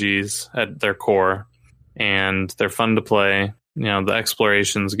RPGs at their core, and they're fun to play. The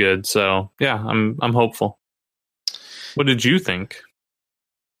exploration's good. So yeah, I'm hopeful. What did you think?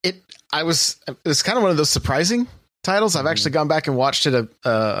 It was kind of one of those surprising titles. I've actually gone back and watched it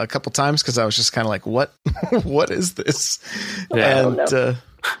a couple times because I was just kind of like, what is this? Yeah.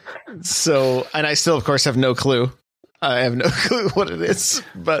 And so I still of course have no clue. I have no clue what it is,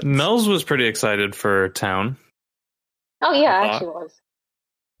 but Mel's was pretty excited for Town. Oh yeah, I actually was.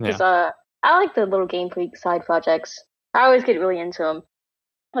 Because I like the little Game Freak side projects. I always get really into them.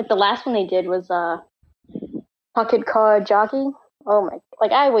 Like the last one they did was Pocket Card Jockey. Oh my!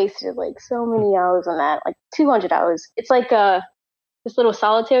 Like I wasted like so many hours on that, like 200 hours. It's like this little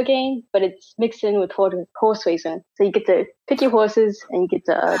solitaire game, but it's mixed in with horse racing. So you get to pick your horses and you get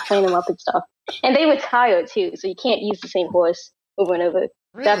to train them up and stuff. And they retire too, so you can't use the same horse over and over.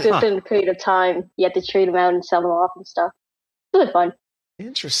 Really? After a certain period of time, you have to trade them out and sell them off and stuff. It's really fun.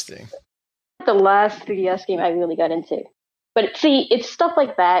 Interesting. The last 3DS game I really got into. But see, it's stuff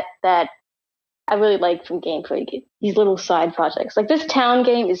like that I really like from Game Freak. These little side projects. Like this Town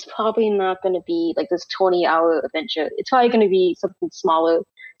game is probably not going to be like this 20-hour adventure. It's probably going to be something smaller.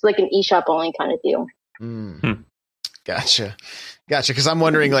 It's like an eShop only kind of deal. Gotcha. Because I'm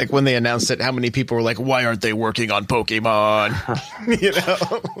wondering, like, when they announced it, how many people were like, why aren't they working on Pokemon?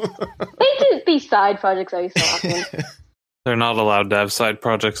 They do these side projects every so often. They're not allowed to have side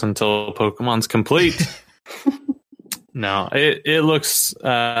projects until Pokemon's complete. No, it looks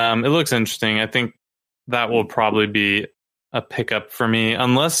interesting. I think that will probably be a pickup for me,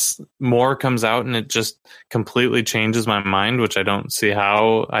 unless more comes out and it just completely changes my mind, which I don't see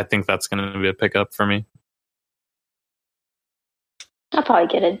how. I think that's going to be a pickup for me. I'll probably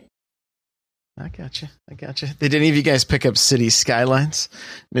get it. I gotcha. Did any of you guys pick up City Skylines,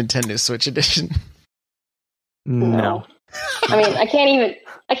 Nintendo Switch Edition? No. I mean, I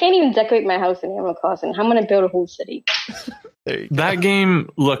can't even decorate my house in Animal Crossing. How am I going to build a whole city? There you go. That game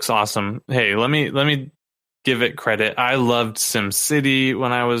looks awesome. Hey, let me give it credit. I loved SimCity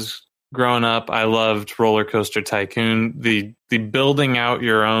when I was growing up. I loved Roller Coaster Tycoon. The building out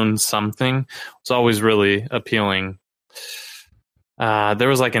your own something was always really appealing. There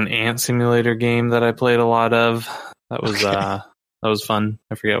was like an ant simulator game that I played a lot of. That was fun.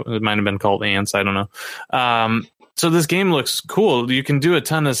 I forget. It might have been called Ants. I don't know. So this game looks cool. You can do a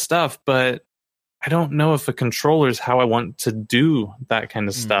ton of stuff, but I don't know if a controller is how I want to do that kind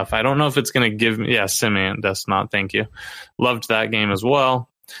of stuff. I don't know if it's going to give me... Yeah, SimAnt, that's not. Thank you. Loved that game as well.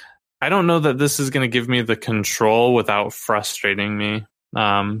 I don't know that this is going to give me the control without frustrating me.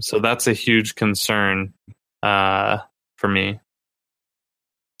 So that's a huge concern for me.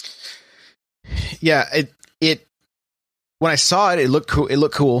 Yeah, it when I saw it, it looked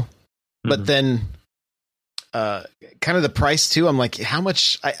cool. But then kind of the price too. I'm like, how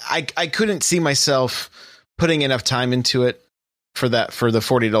much? I couldn't see myself putting enough time into it for the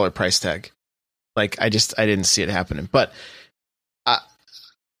 $40 price tag. Like I didn't see it happening. But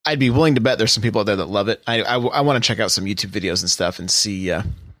I'd be willing to bet there's some people out there that love it. I want to check out some YouTube videos and stuff and see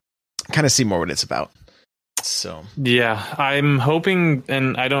kind of see more what it's about. So yeah, I'm hoping,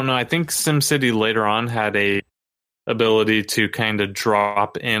 and I don't know. I think SimCity later on had a ability to kind of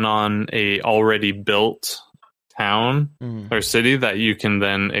drop in on a already built town or city that you can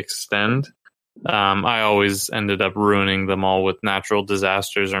then extend. I always ended up ruining them all with natural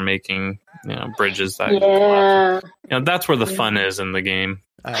disasters or making bridges that collapse. That's where the fun is in the game.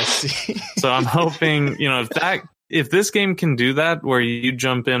 I see. So I'm hoping if this game can do that, where you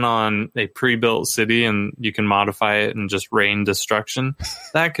jump in on a pre-built city and you can modify it and just rain destruction,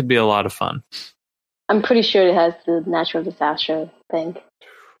 that could be a lot of fun. I'm pretty sure it has the natural disaster thing.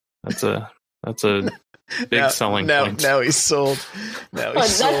 That's a big selling point. Now he's sold.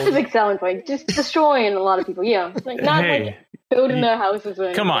 That's the big selling point. Just destroying a lot of people. Yeah, like not like building their houses.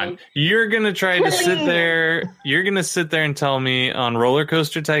 Or come on, you're gonna try to sit there. You're gonna sit there and tell me on Roller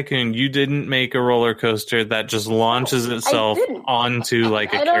Coaster Tycoon you didn't make a roller coaster that just launches itself onto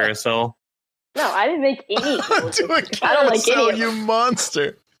like a carousel. No, I didn't make any. Onto a carousel, I don't like any. You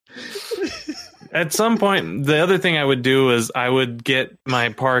monster. At some point, the other thing I would do is I would get my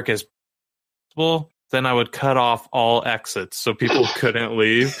park as possible. then I would cut off all exits so people couldn't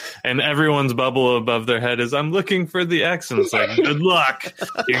leave. And everyone's bubble above their head is, I'm looking for the exit. It's like, good luck.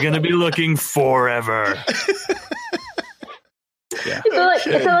 You're going to be looking forever. Yeah. Is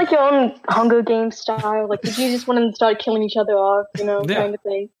it like your own Hunger Games style? Like, did you just want them to start killing each other off, kind of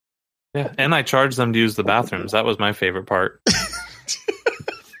thing? Yeah, and I charged them to use the bathrooms. That was my favorite part.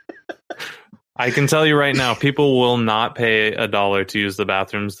 I can tell you right now, people will not pay $1 to use the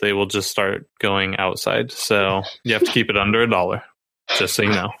bathrooms. They will just start going outside. So you have to keep it under $1, just so you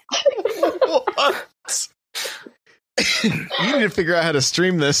know. You need to figure out how to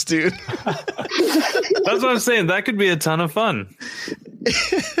stream this, dude. That's what I'm saying. That could be a ton of fun.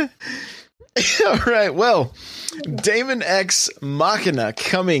 All right. Well, Daemon X Machina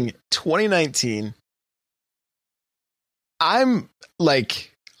coming 2019. I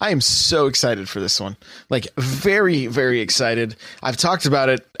am so excited for this one. Like, very, very excited. I've talked about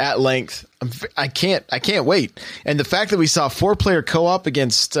it at length. I can't wait. And the fact that we saw 4-player co-op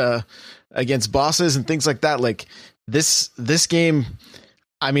against bosses and things like that, like this game,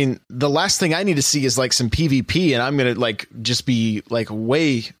 I mean, the last thing I need to see is like some PvP, and I'm going to like just be like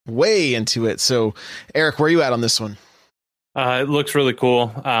way, way into it. So Eric, where are you at on this one? It looks really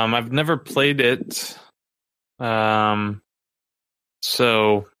cool. I've never played it.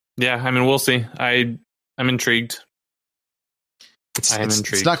 So yeah, I mean, we'll see. I'm intrigued.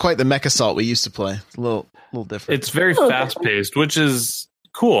 It's not quite the Mech Assault we used to play. It's a little different. It's very fast paced, which is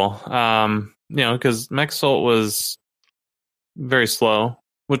cool. Because Mech Assault was very slow,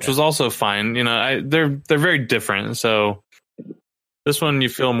 which was also fine. They're very different. So this one, you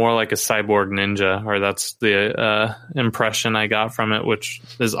feel more like a cyborg ninja, or that's the impression I got from it, which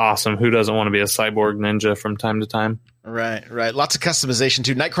is awesome. Who doesn't want to be a cyborg ninja from time to time? Right. Lots of customization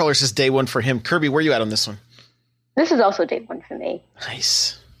too. Nightcrawler says day one for him. Kirby, where are you at on this one? This is also day one for me.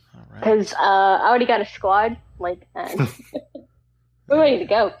 Nice. All right. Because I already got a squad. Like, we're ready to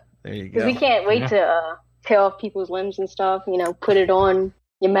go. There you go. Because we can't wait to tear off people's limbs and stuff. Put it on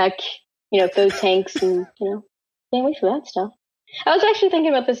your mech. Throw tanks and can't wait for that stuff. I was actually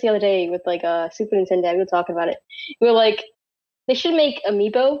thinking about this the other day with like Super Nintendo. We were talking about it. We were like, they should make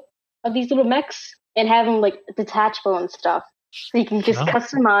amiibo of these little mechs and have them like detachable and stuff, so you can just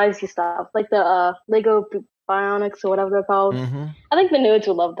customize your stuff, like the Lego Bionics or whatever they're called. Mm-hmm. I think the nerds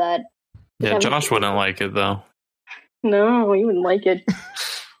would love that. Yeah, Josh wouldn't like it though. No, he wouldn't like it.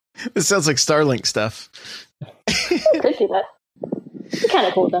 This sounds like Starlink stuff. Could do that. It's kind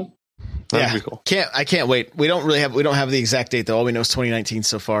of cool though. That'd be cool. I can't wait. We don't have the exact date though. All we know is 2019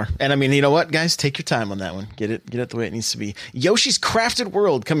 so far. And I mean, you know what, guys? Take your time on that one. Get it the way it needs to be. Yoshi's Crafted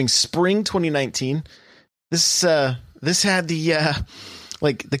World coming spring 2019. This had the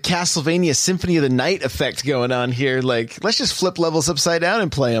like the Castlevania Symphony of the Night effect going on here. Like, let's just flip levels upside down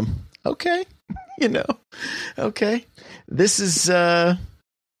and play them. Okay. Okay. This is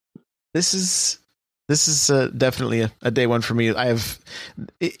definitely a day one for me. I have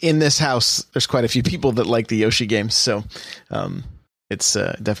in this house, there's quite a few people that like the Yoshi games, so it's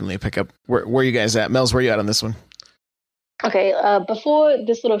definitely a pickup. Where are you guys at? Mel's, where are you at on this one? Okay, before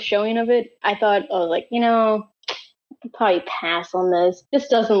this little showing of it, I thought, I'll probably pass on this. This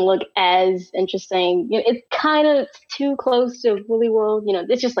doesn't look as interesting. It's kind of too close to Woolly World.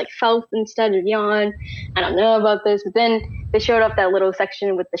 It's just like Felt instead of Yarn. I don't know about this, but then they showed off that little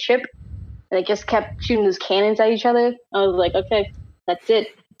section with the ship. And they just kept shooting those cannons at each other. I was like, okay, that's it.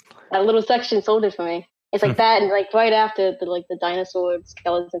 That little section sold it for me. It's like that, and like right after the dinosaur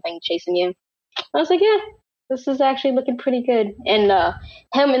skeleton thing chasing you. I was like, yeah, this is actually looking pretty good. And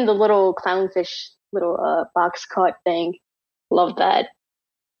him in the little clownfish little box cart thing, love that.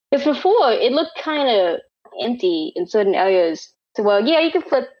 Because before it looked kind of empty in certain areas. So, well, yeah, you can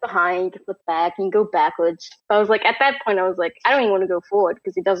flip behind, you can flip back, you can go backwards. But I was like, at that point, I was like, I don't even want to go forward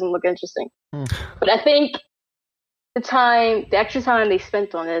because it doesn't look interesting. But I think the extra time they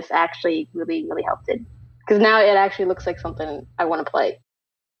spent on this actually really, really helped it. Because now it actually looks like something I want to play.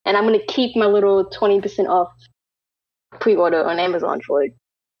 And I'm going to keep my little 20% off pre-order on Amazon for it.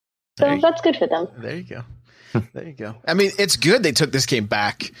 So that's good for them. There you go. There you go. I mean, it's good they took this game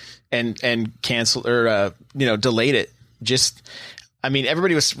back and canceled or, delayed it.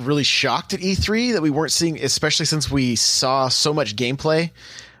 Everybody was really shocked at E3 that we weren't seeing, especially since we saw so much gameplay.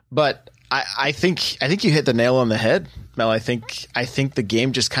 But I think you hit the nail on the head, Mel. I think the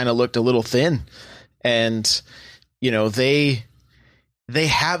game just kind of looked a little thin, and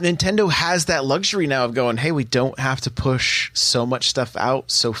Nintendo has that luxury now of going, hey, we don't have to push so much stuff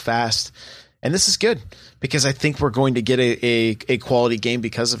out so fast. And this is good because I think we're going to get a quality game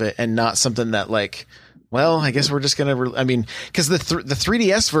because of it, and not something that like, well, I guess we're just going to, because the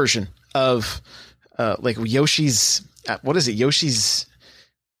 3DS version of like Yoshi's. What is it? Yoshi's.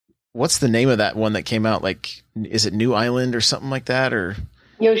 What's the name of that one that came out? Like, is it New Island or something like that? Or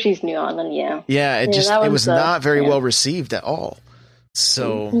Yoshi's New Island, yeah. Yeah, it was not very well received at all.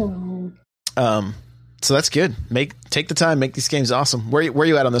 So, so that's good. Take the time, make these games awesome. Where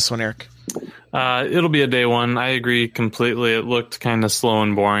you at on this one, Eric? It'll be a day one. I agree completely. It looked kind of slow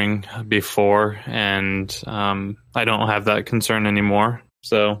and boring before, and I don't have that concern anymore.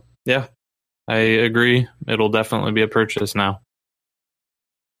 So, yeah, I agree. It'll definitely be a purchase now.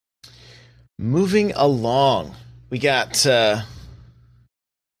 Moving along, we got a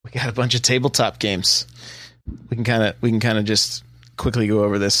bunch of tabletop games. We can kind of just quickly go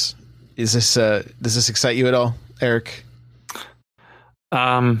over this. Does this excite you at all, Eric?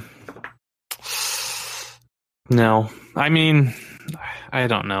 No. I mean, I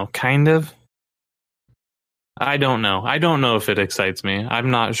don't know. Kind of. I don't know. I don't know if it excites me. I'm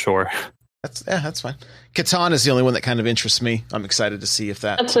not sure. That's fine. Catan is the only one that kind of interests me. I'm excited to see if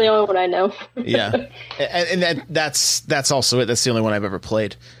that's the only one I know. Yeah, and that's also it. That's the only one I've ever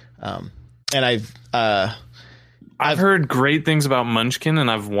played. And I've heard great things about Munchkin,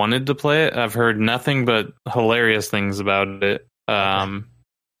 and I've wanted to play it. I've heard nothing but hilarious things about it.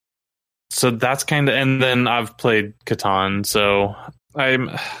 So that's kind of, and then I've played Catan. So I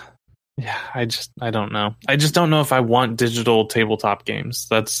don't know. I just don't know if I want digital tabletop games.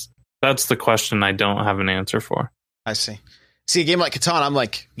 That's the question I don't have an answer for. I see. See, a game like Catan, I'm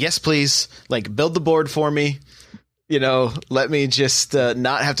like, yes, please. Like, build the board for me. You know, let me just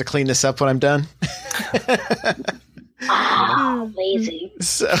not have to clean this up when I'm done. Lazy.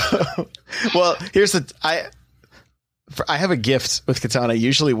 So, well, I have a gift with Catan. I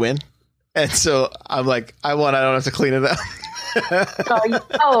usually win. And so I'm like, I don't have to clean it up. So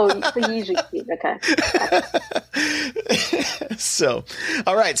you usually clean. Okay. So,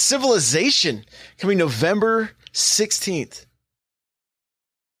 all right. Civilization coming November 16th,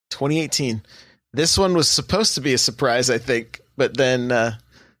 2018. This one was supposed to be a surprise, I think, but then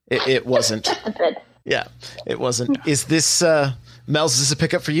it wasn't. Yeah, it wasn't. Is this, Mel's, is this a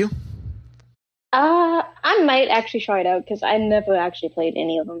pickup for you? I might actually try it out because I never actually played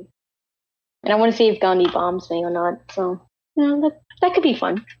any of them. And I want to see if Gandhi bombs me or not. So, that could be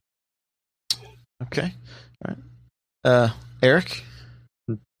fun. Okay. All right. Eric?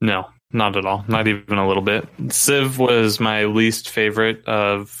 No, not at all. Not even a little bit. Civ was my least favorite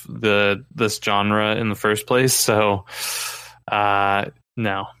of this genre in the first place. So,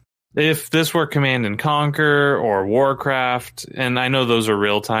 no. If this were Command and Conquer or Warcraft, and I know those are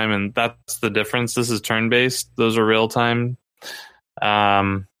real time, and that's the difference. This is turn based. Those are real time.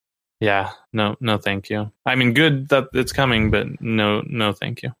 Yeah, no, thank you. I mean, good that it's coming, but no,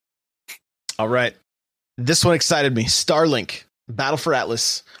 thank you. All right. This one excited me. Starlink, Battle for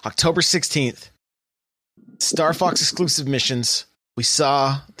Atlas, October 16th. Star Fox exclusive missions. We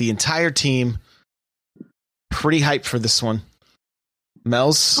saw the entire team. Pretty hyped for this one.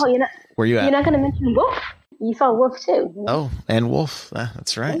 Mel's, where you at? You're not going to mention Wolf? You saw Wolf too. Oh, and Wolf.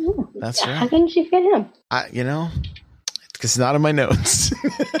 That's right. That's right. How can you forget him? Because it's not in my notes.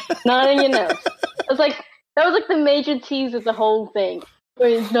 Not in your notes. That was like the major tease of the whole thing.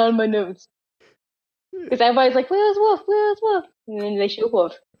 Wait, it's not in my notes. Because everybody's like, where's Wolf? Where's Wolf? And then they show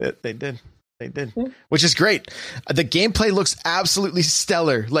Wolf. They did. Which is great. The gameplay looks absolutely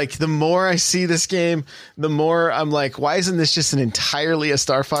stellar. Like, the more I see this game, the more I'm like, why isn't this just a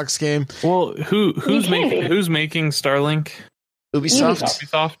Star Fox game? Well, who's making Starlink?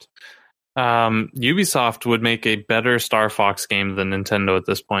 Ubisoft. Ubisoft would make a better Star Fox game than Nintendo at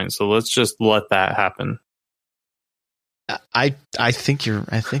this point. So let's just let that happen. I think you're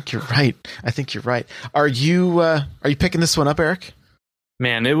right. Are you picking this one up, Eric?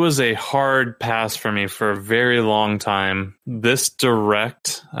 Man, it was a hard pass for me for a very long time. This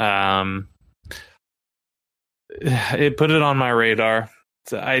Direct, it put it on my radar.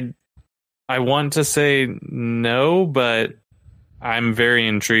 I want to say no, but I'm very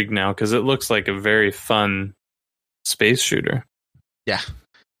intrigued now because it looks like a very fun space shooter. Yeah.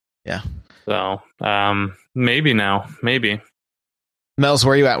 So, maybe now. Maybe. Mel's,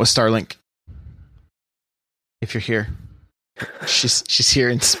 where are you at with Starlink? If you're here. She's here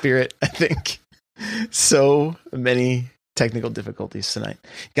in spirit, I think. So many technical difficulties tonight.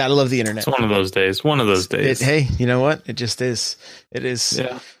 Gotta love the internet. It's one of those days. Hey, you know what? It just is. It is.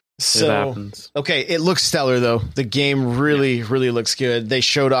 Yeah. So, it happens. Okay, it looks stellar, though. The game really looks good. They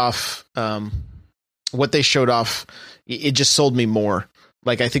showed off what they showed off. It just sold me more.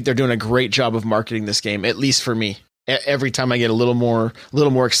 Like, I think they're doing a great job of marketing this game, at least for me. Every time I get a little more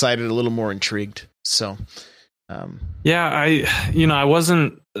excited, a little more intrigued. So, yeah, I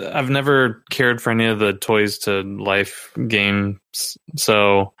wasn't I've never cared for any of the Toys to Life games,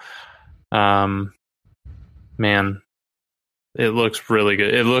 so man, it looks really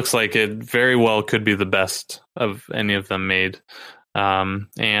good. It looks like it very well could be the best of any of them made.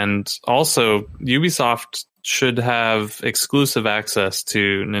 And also, Ubisoft should have exclusive access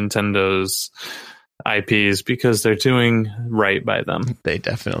to Nintendo's IPs because they're doing right by them. They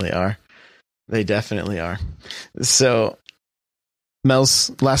definitely are. They definitely are. So,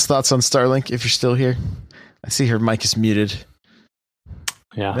 Mel's last thoughts on Starlink, if you're still here. I see her mic is muted.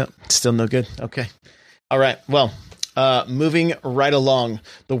 Yeah. Nope, still no good. Okay. All right. Well, moving right along.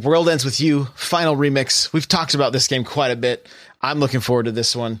 The World Ends With You final remix. We've talked about this game quite a bit. I'm looking forward to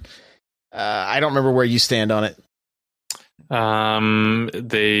this one. I don't remember where you stand on it.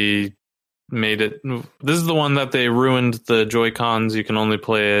 They made it. This is the one that they ruined the Joy-Cons. You can only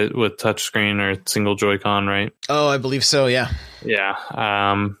play it with touchscreen or single Joy-Con, right? Oh, I believe so. Yeah. Yeah.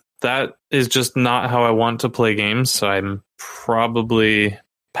 That is just not how I want to play games. So I'm probably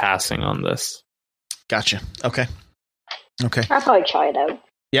passing on this. Gotcha. Okay. I'll probably try it out.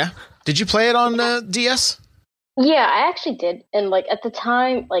 Yeah. Did you play it on DS? Yeah, I actually did. And like at the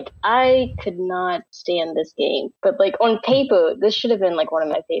time, like I could not stand this game. But like on paper, this should have been like one of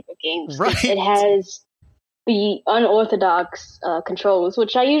my favorite games. Right. It has the unorthodox controls,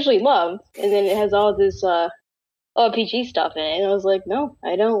 which I usually love, and then it has all this RPG stuff in it. And I was like, no,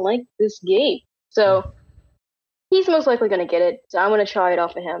 I don't like this game. So he's most likely going to get it. So I'm going to try it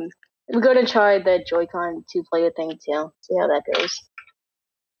off of him. We're going to try the Joy-Con 2-player thing too. See how that goes.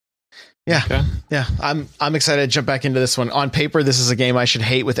 Yeah. Okay. Yeah. I'm excited to jump back into this one. On paper, this is a game I should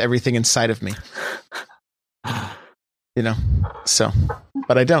hate with everything inside of me. You know, so,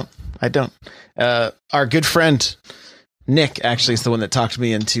 but I don't. Our good friend Nick actually is the one that talked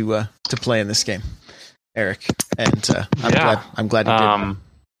me into to playing this game, Eric, and I'm glad he did.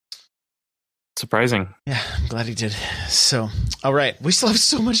 Surprising. Yeah, I'm glad he did. So, all right, we still have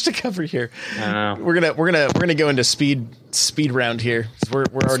so much to cover here. I know. We're gonna go into speed round here. We're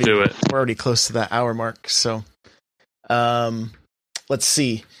already close to that hour mark. So, let's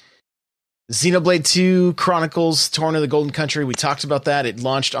see. Xenoblade 2 Chronicles: Torn of the Golden Country. We talked about that. It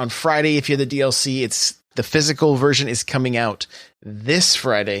launched on Friday. If you had the DLC, the physical version is coming out this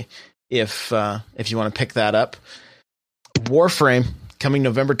Friday. If you want to pick that up, Warframe coming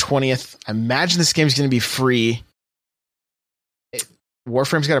November 20th. I imagine this game's going to be free.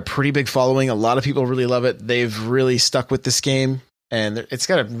 Warframe's got a pretty big following. A lot of people really love it. They've really stuck with this game, and it's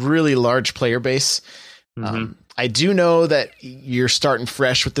got a really large player base. Mm-hmm. I do know that you're starting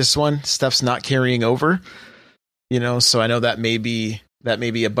fresh with this one. Stuff's not carrying over, so I know that may be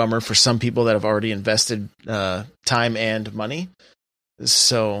a bummer for some people that have already invested time and money.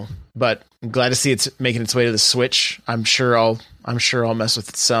 So, but I'm glad to see it's making its way to the Switch. I'm sure I'll mess with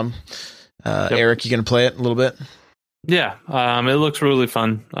it some. Yep. Eric, you gonna play it a little bit? Yeah, it looks really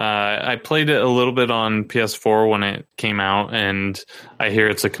fun. I played it a little bit on PS4 when it came out, and I hear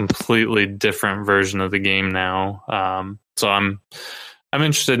it's a completely different version of the game now. So I'm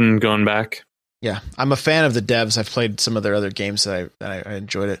interested in going back. Yeah, I'm a fan of the devs. I've played some of their other games that I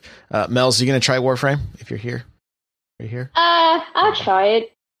enjoyed it. Mel's, are you gonna try Warframe if you're here? Are you here? I'll try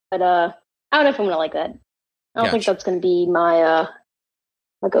it, but I don't know if I'm gonna like that. I don't think that's gonna be my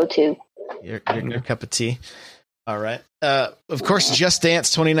go-to. Your cup of tea. All right. Of course, Just Dance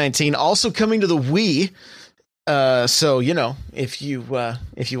 2019 also coming to the Wii. So if you want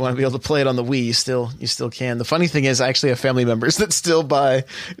to be able to play it on the Wii, you still can. The funny thing is, I actually have family members that still buy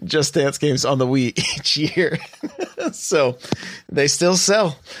Just Dance games on the Wii each year. So they still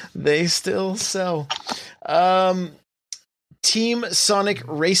sell. Team Sonic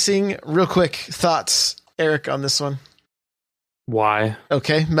Racing. Real quick thoughts, Eric, on this one. Why?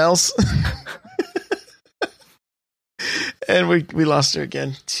 Okay, Mel's. And we lost her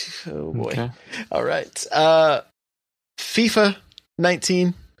again. Oh boy. Okay. All right. FIFA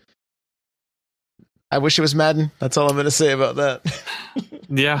 19. I wish it was Madden. That's all I'm going to say about that.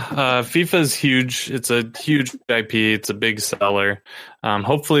 Yeah. FIFA is huge. It's a huge IP. It's a big seller.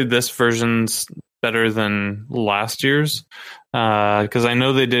 Hopefully this version's better than last year's. Because I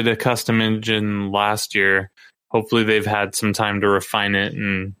know they did a custom engine last year. Hopefully they've had some time to refine it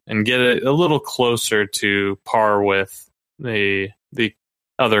and get it a little closer to par with the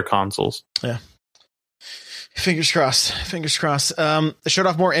other consoles. Yeah. Fingers crossed. They showed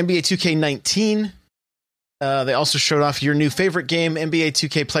off more NBA 2K19. They also showed off your new favorite game, NBA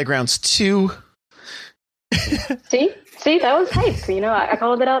 2K Playgrounds 2. See, that was hype. I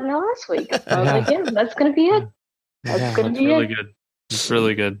called it out now last week. I was like, yeah, that's going to be it. That's going to be really it. Good. It's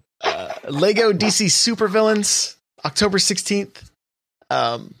really good. Lego DC Supervillains, October 16th.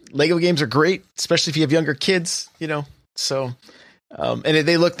 Lego games are great, especially if you have younger kids, you know. So, and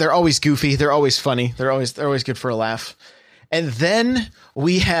they're always goofy, they're always funny, they're always good for a laugh. And then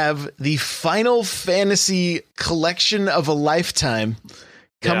we have the Final Fantasy Collection of a Lifetime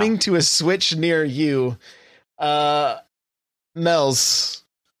coming to a Switch near you. Mels,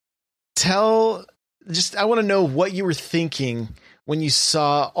 I want to know what you were thinking when you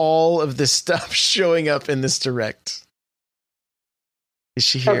saw all of this stuff showing up in this direct. Is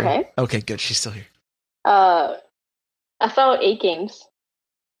she here? Okay, good. She's still here. I saw 8 games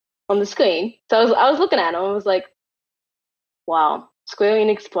on the screen. So I was looking at them. I was like, wow, Square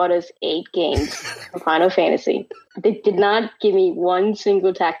Enix brought us 8 games for Final Fantasy. They did not give me one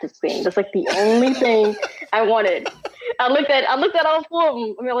single tactics game. That's like the only thing I wanted. I looked at all 4 of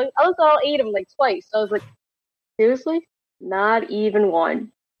them. I mean, I looked at all 8 of them like twice. I was like, seriously? Not even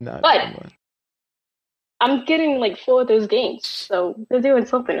one. But I'm getting like 4 of those games, so they're doing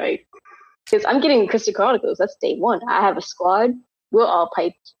something right. Because I'm getting Crystal Chronicles. That's day 1. I have a squad. We're all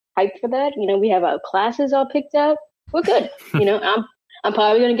hyped for that. You know, we have our classes all picked out. We're good. You know, I'm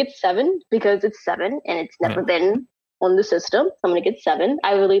probably going to get 7 because it's 7 and it's never been on the system. So I'm going to get 7.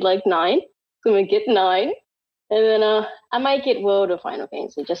 I really like 9. So I'm going to get 9. And then I might get World of Final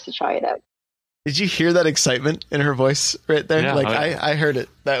Fantasy just to try it out. Did you hear that excitement in her voice right there? Yeah, I heard it.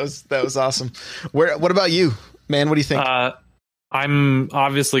 That was awesome. What about you, man? What do you think? I'm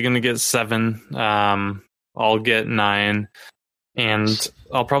obviously going to get 7. I'll get 9. And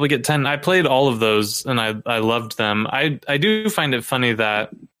I'll probably get 10. I played all of those and I loved them. I do find it funny that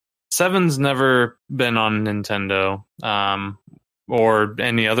 7's never been on Nintendo or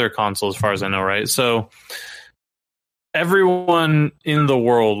any other console as far as I know, right? So everyone in the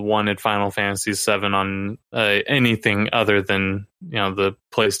world wanted Final Fantasy 7 on anything other than, you know, the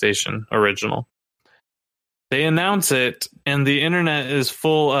PlayStation original. They announce it, and the internet is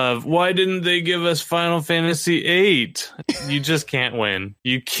full of, why didn't they give us Final Fantasy 8? You just can't win.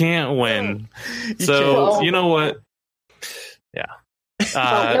 You can't win. You know what? Yeah.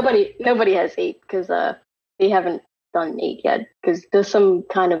 Well, nobody has 8 because they haven't done 8 yet because there's some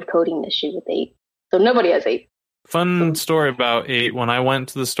kind of coding issue with 8. So nobody has 8. Fun story about 8. When I went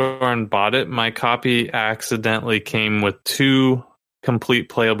to the store and bought it, my copy accidentally came with 2 complete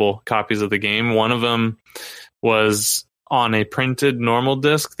playable copies of the game. One of them was on a printed normal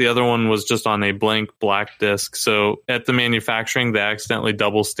disc. The other one was just on a blank black disc. So at the manufacturing, they accidentally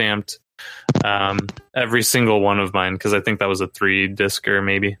double stamped every single one of mine because I think that was a 3-discer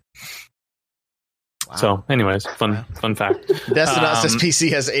maybe. Wow. So anyways, fun fact. Destinat says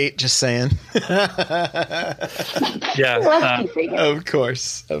PC has 8, just saying. Yeah. Of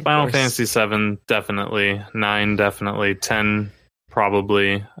course. Final Fantasy 7, definitely. 9, definitely. 10,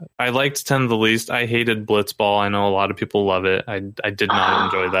 probably. I liked 10 the least. I hated Blitzball. I know a lot of people love it. I did not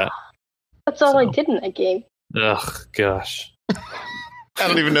enjoy that. That's all I did in that game. Ugh, gosh. I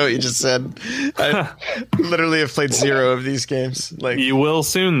don't even know what you just said. I literally have played 0 of these games. Like, you will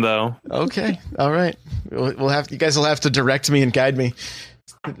soon, though. Okay, all right. We'll have, you guys will have to direct me and guide me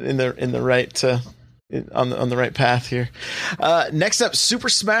in the right on the right path here. Next up, Super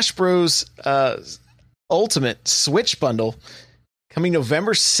Smash Bros. Ultimate Switch bundle coming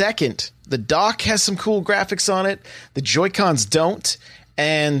November 2nd. The dock has some cool graphics on it. The Joy-Cons don't,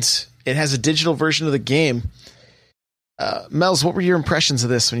 and it has a digital version of the game. Mels, what were your impressions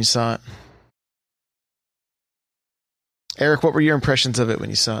of this when you saw it? Eric, what were your impressions of it when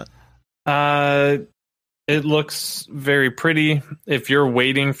you saw it? It looks very pretty. If you're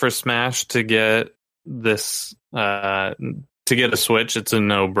waiting for Smash to get this, to get a Switch, it's a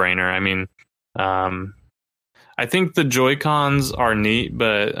no-brainer. I mean, I think the Joy-Cons are neat,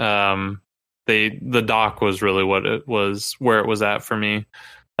 but the dock was really what it was, where it was at for me.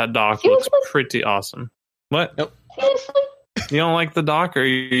 That dock looks pretty awesome. What? Nope. Seriously? You don't like the dock, or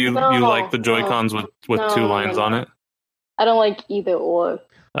you like the Joy-Cons with 2 lines on it? I don't like either or.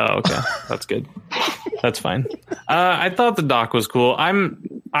 Oh, okay. That's good. That's fine. I thought the dock was cool. I'm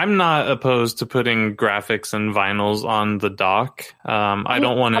not opposed to putting graphics and vinyls on the dock. I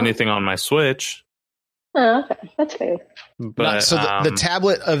don't want anything on my Switch. Oh, okay. That's fair. But so the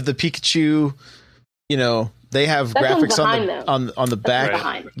tablet of the Pikachu, you know, they have graphics on the back.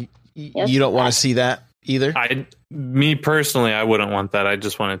 Right. You don't want to see that either? Me personally, I wouldn't want that. I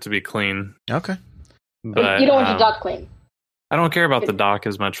just want it to be clean. Okay. But you don't want your dock clean. I don't care about the dock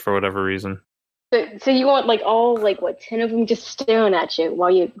as much for whatever reason. So you want like all 10 of them just staring at you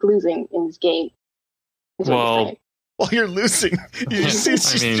while you're losing in this game? Well, while you're losing,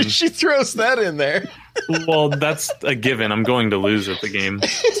 she throws that in there. Well, that's a given. I'm going to lose at the game,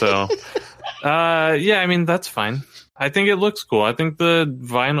 so yeah. I mean, that's fine. I think it looks cool. I think the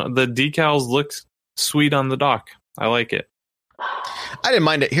decals look sweet on the dock. I like it. I didn't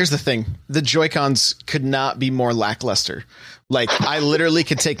mind it. Here's the thing. The Joy-Cons could not be more lackluster. Like, I literally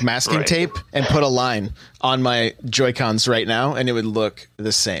could take masking tape and put a line on my Joy-Cons right now, and it would look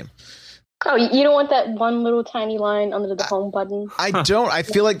the same. Oh, you don't want that one little tiny line under the home button? I don't. I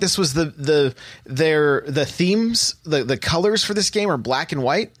feel like this was the themes, the colors for this game are black and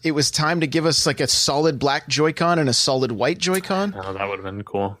white. It was time to give us like a solid black Joy-Con and a solid white Joy-Con. Oh, that would have been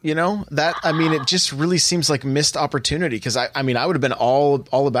cool. You know, that, I mean, it just really seems like missed opportunity, because I mean, I would have been all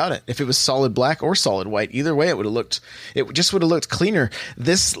about it if it was solid black or solid white. Either way, it just would have looked cleaner.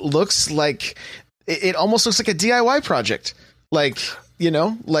 This looks like, it almost looks like a DIY project. Like, you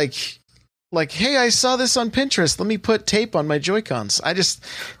know, like, hey, I saw this on Pinterest. Let me put tape on my Joy-Cons.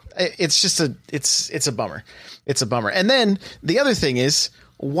 It's a bummer. It's a bummer. And then the other thing is,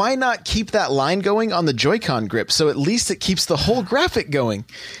 why not keep that line going on the Joy-Con grip? So at least it keeps the whole graphic going.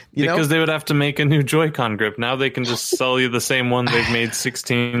 Because they would have to make a new Joy-Con grip. Now they can just sell you the same one they've made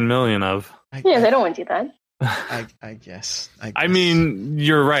 16 million of. Yeah, they don't want to do that. I guess. I mean,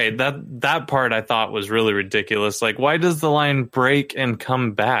 you're right. That part I thought was really ridiculous. Like, why does the line break and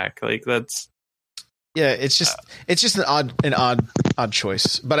come back? Like, that's it's just an odd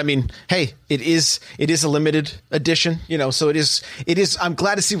choice. But I mean, hey, it is a limited edition, you know. So it is. I'm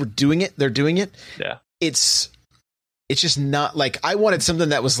glad to see we're doing it. They're doing it. Yeah. It's just not like, I wanted something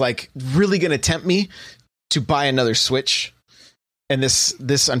that was like really going to tempt me to buy another Switch. And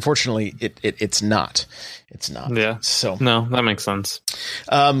this unfortunately, it's not. It's not. Yeah. So no, that makes sense.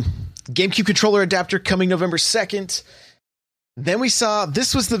 GameCube controller adapter coming November 2nd. Then we saw,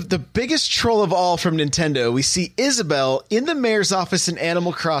 this was the biggest troll of all from Nintendo. We see Isabelle in the mayor's office in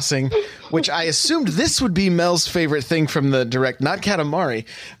Animal Crossing, which I assumed this would be Mel's favorite thing from the Direct, not Katamari.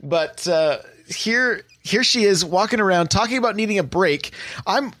 But here she is walking around talking about needing a break.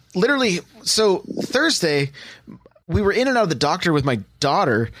 So Thursday, we were in and out of the doctor with my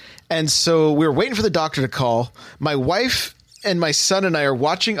daughter, and so we were waiting for the doctor to call. My wife and my son and I are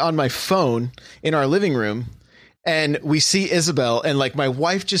watching on my phone in our living room, and we see Isabelle, and like my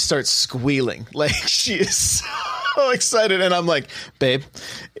wife just starts squealing. Like, she is so excited, and I'm like, babe,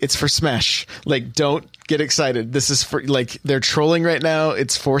 it's for Smash. Like, don't get excited. This is for, like, they're trolling right now.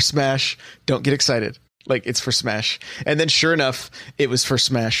 It's for Smash. Don't get excited. Like, it's for Smash. And then sure enough, it was for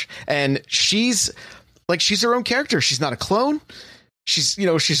Smash. And she's her own character. She's not a clone.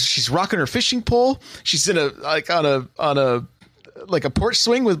 She's rocking her fishing pole. She's in on a porch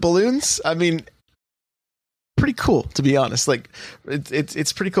swing with balloons. I mean, pretty cool, to be honest. Like,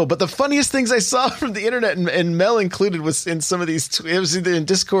 it's pretty cool. But the funniest things I saw from the internet, and Mel included, was in some of these. It was either in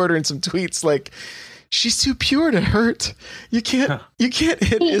Discord or in some tweets. Like, she's too pure to hurt. You can't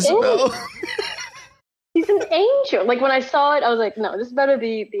hit Isabelle. He's an angel. Like, when I saw it, I was like, no, this better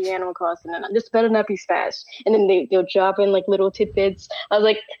be Animal Crossing, and this better not be Smash. And then they'll drop in like little tidbits. I was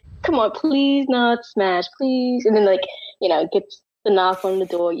like, come on, please not Smash, please. And then, like, you know, gets the knock on the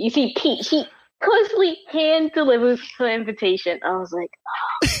door. You see Pete, he closely hand delivers her invitation. I was like,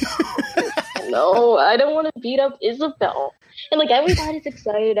 oh, no, I don't want to beat up Isabelle. And like, everybody's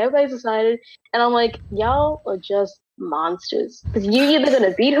excited, and I'm like, y'all are just monsters, because you're either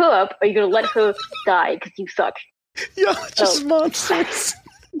gonna beat her up or you're gonna let her die because you suck. Y'all are just monsters.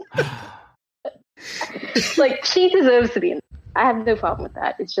 Like, she deserves to be in. I have no problem with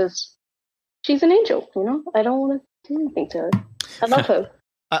that. It's just, she's an angel, you know. I don't want to do anything to her. I love her.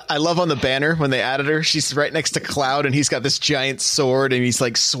 I love on the banner when they added her, she's right next to Cloud, and he's got this giant sword, and he's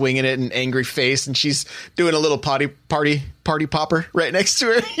like swinging it in angry face, and she's doing a little party popper right next to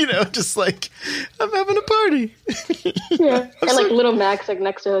her, you know, just like, I'm having a party. Yeah, and like little Max like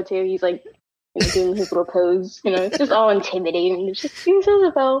next to her too. He's like, you know, doing his little pose. You know, it's just all intimidating. It's just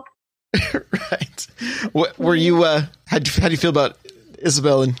Isabelle. Right. What were you? How do you feel about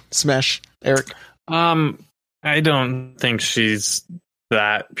Isabelle and Smash, Eric? I don't think she's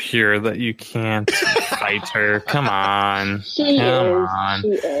that pure that you can't fight her. Come on. She is.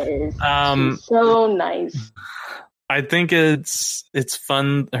 She's so nice. I think it's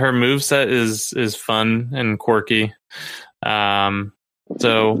fun. Her moveset is fun and quirky.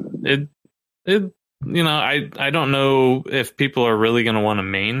 So it you know, I don't know if people are really going to want to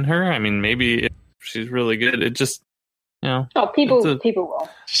main her. I mean, maybe if she's really good. It just, you know. Oh, people will.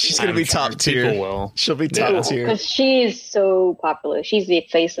 She's going to be top tier. People will. She'll be top tier. Because she is so popular. She's the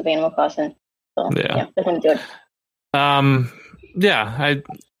face of Animal Crossing. So, yeah, they're going to do it. Yeah,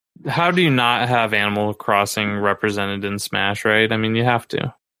 how do you not have Animal Crossing represented in Smash, right? I mean, you have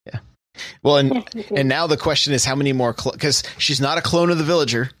to. Yeah. Well, and now the question is how many more, because she's not a clone of the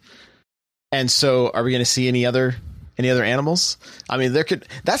Villager. And so are we going to see any other Any other animals? I mean,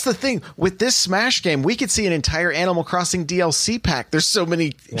 that's the thing with this Smash game. We could see an entire Animal Crossing DLC pack. There's so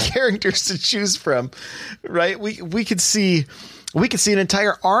many characters to choose from, right? We could see an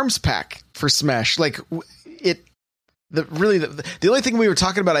entire ARMS pack for Smash. Like the only thing we were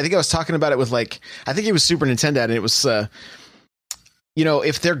talking about, I think I was talking about it with I think it was Super Nintendo, and it was,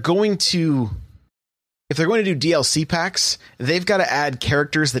 if they're going to do DLC packs, they've got to add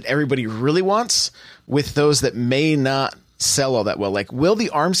characters that everybody really wants with those that may not sell all that well. Like, will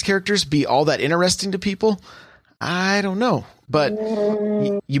the ARMS characters be all that interesting to people? I don't know. But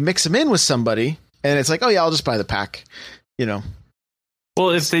you mix them in with somebody, and it's like, oh, yeah, I'll just buy the pack, Well,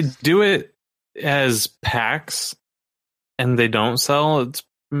 if they do it as packs and they don't sell,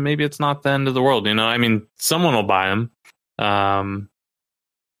 maybe it's not the end of the world, I mean, someone will buy them.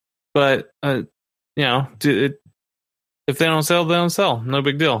 But if they don't sell, they don't sell. No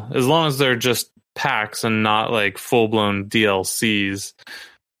big deal. As long as they're just packs and not like full blown DLCs.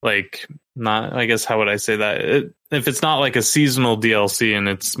 Not, I guess, how would I say that? If it's not like a seasonal DLC and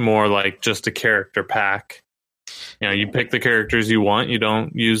it's more like just a character pack, you pick the characters you want, you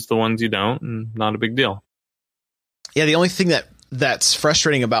don't use the ones you don't, and not a big deal. Yeah, the only thing that's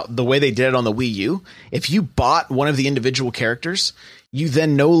frustrating about the way they did it on the Wii U, if you bought one of the individual characters, you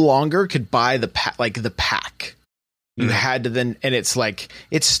then no longer could buy the pack. You had to then, and it's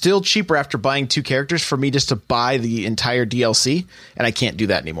still cheaper after buying 2 characters for me just to buy the entire DLC, and I can't do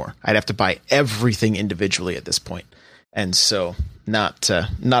that anymore. I'd have to buy everything individually at this point. And so not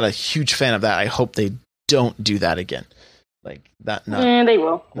a huge fan of that. I hope they don't do that again. Like that. They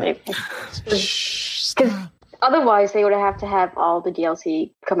will. Because otherwise they would have to have all the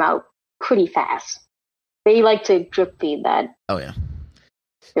DLC come out pretty fast. They like to drip feed that. Oh yeah.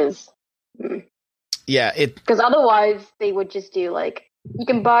 Because otherwise they would just do you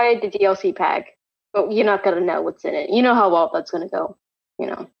can buy the DLC pack, but you're not gonna know what's in it. You know how well that's gonna go.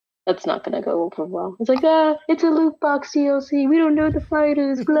 That's not gonna go over well. It's it's a loot box DLC. We don't know the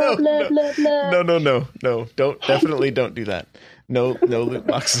fighters. Blah blah blah blah. No. Definitely don't do that. No loot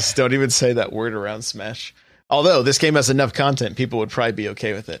boxes. Don't even say that word around Smash. Although this game has enough content, people would probably be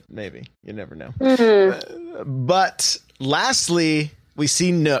okay with it. Maybe. You never know. Mm-hmm. But lastly, we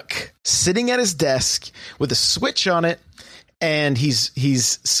see Nook sitting at his desk with a switch on it, and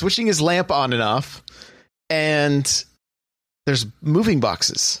he's switching his lamp on and off, and there's moving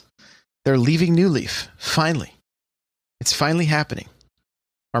boxes. They're leaving New Leaf. Finally. It's finally happening.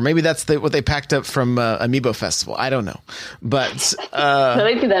 Or maybe that's what they packed up from Amiibo Festival. I don't know. But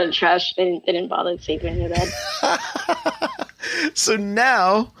they threw that in trash. They didn't bother saving any of that. So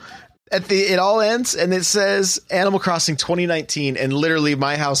now it all ends and it says Animal Crossing 2019, and literally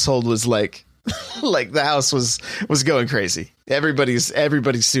my household was like the house was going crazy. Everybody's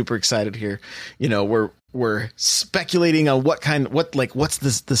super excited here. We're speculating on what's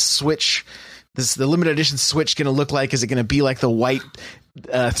the Switch, the limited edition Switch going to look like. Is it going to be like the white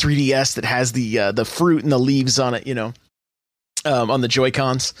 3DS that has the fruit and the leaves on it, on the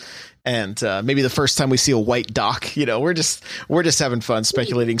Joy-Cons? And maybe the first time we see a white dock, we're just having fun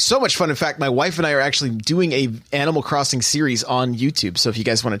speculating. So much fun. In fact, my wife and I are actually doing a Animal Crossing series on YouTube. So if you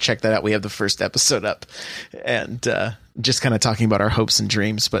guys want to check that out, we have the first episode up, and just kind of talking about our hopes and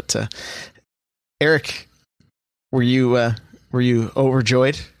dreams. But Eric, were you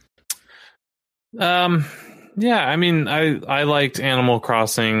overjoyed? Yeah, I mean, I liked Animal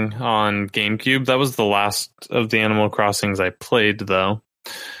Crossing on GameCube. That was the last of the Animal Crossings I played, though.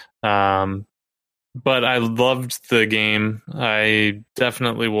 But I loved the game. I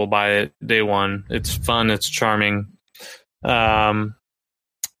definitely will buy it day one. It's fun. It's charming. I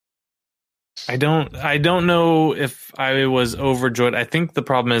don't know if I was overjoyed. I think the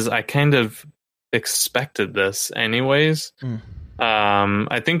problem is I kind of expected this anyways.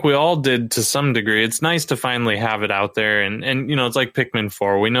 I think we all did to some degree. It's nice to finally have it out there, and it's like Pikmin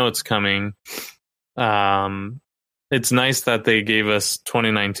 4. We know it's coming. It's nice that they gave us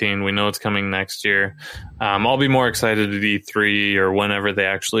 2019. We know it's coming next year. I'll be more excited at E3 or whenever they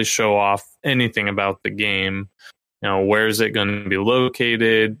actually show off anything about the game. Where is it going to be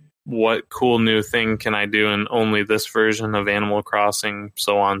located? What cool new thing can I do in only this version of Animal Crossing?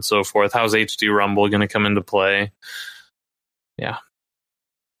 So on and so forth. How's HD Rumble going to come into play? Yeah.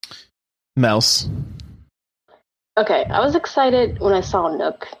 Mouse. Okay, I was excited when I saw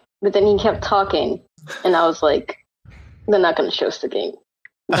Nook, but then he kept talking, and I was like, they're not going to show us the game.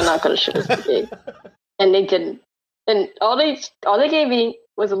 They're not going to show us the game. And they didn't. And all they gave me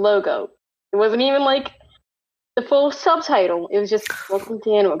was a logo. It wasn't even like the full subtitle. It was just Welcome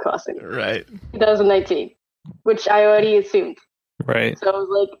to Animal Crossing. Right. 2019, which I already assumed. Right. So I was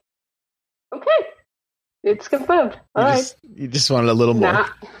like, okay. It's confirmed. All right. You just wanted a little more.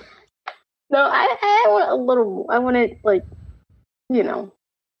 No, I want a little. I want it like,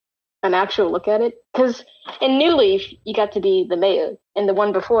 an actual look at it. Because in New Leaf, you got to be the mayor, and the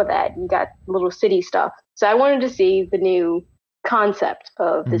one before that, you got little city stuff. So I wanted to see the new concept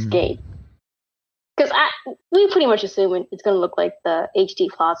of this game. Because we pretty much assume it's going to look like the HD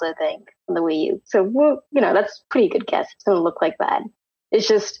Plaza thing on the Wii U. So that's a pretty good guess. It's going to look like that. It's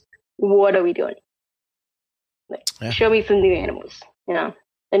just, what are we doing? Show me some new animals, and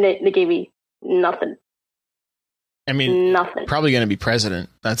they gave me nothing. I mean, nothing. Probably going to be president.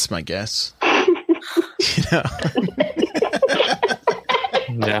 That's my guess.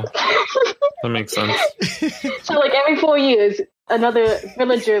 Yeah, that makes sense. So, like every 4 years, another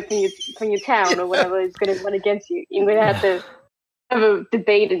villager from your town or whatever is going to run against you. You're going to have a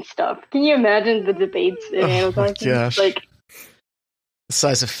debate and stuff. Can you imagine the debates in Animal Crossing? Gosh. Like, the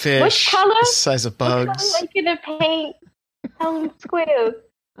size of fish. What color? The size of bugs. What color are you going to paint Town Square?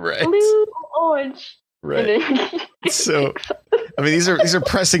 Right. Blue or orange? Right. So, I mean, these are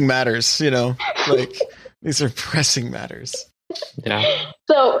pressing matters, like these are pressing matters. Yeah.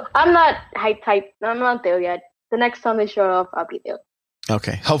 So I'm not hype type. I'm not there yet. The next time they show it off, I'll be there.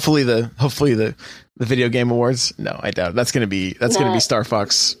 Okay. Hopefully the video game awards. No, I doubt it. That's gonna be Star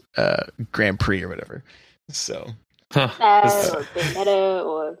Fox Grand Prix or whatever. So or Bayonetta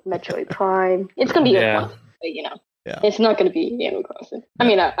or Metroid Prime. It's gonna be a fun, but yeah. It's not gonna be Animal Crossing. I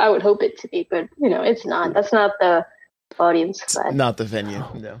mean, I would hope it to be, but it's not. That's not the audience. But. Not the venue.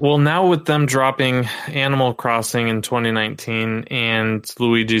 No. Well, now with them dropping Animal Crossing in 2019 and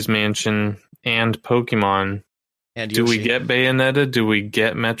Luigi's Mansion and Pokemon, And do we Yoshi. get Bayonetta? Do we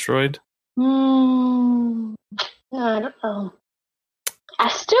get Metroid? I don't know. I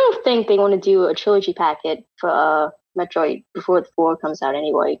still think they want to do a trilogy packet for Metroid before the 4 comes out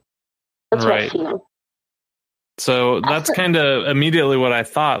anyway. That's what I feel. So that's kind of immediately what I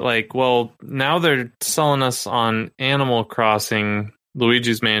thought. Like, well, now they're selling us on Animal Crossing,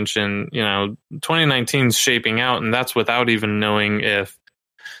 Luigi's Mansion. 2019's shaping out, and that's without even knowing if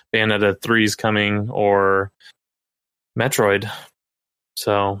Bayonetta 3 is coming or Metroid.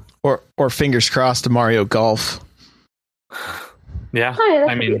 So, or fingers crossed to Mario Golf. Yeah,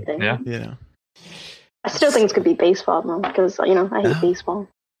 I mean, yeah. I still think it's gonna be baseball though, because I hate baseball.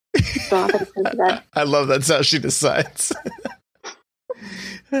 So I think it's gonna be that. I love that's how she decides.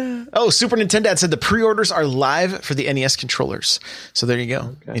 Oh, Super Nintendo said the pre-orders are live for the NES controllers. So there you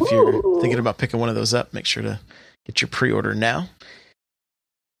go. Okay. If you're thinking about picking one of those up, make sure to get your pre-order now.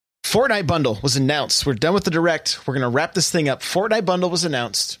 Fortnite bundle was announced. We're done with the Direct. We're going to wrap this thing up. Fortnite bundle was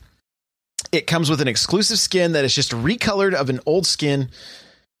announced. It comes with an exclusive skin that is just recolored of an old skin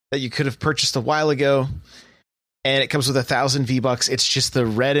that you could have purchased a while ago. And it comes with 1,000 V-Bucks. It's just the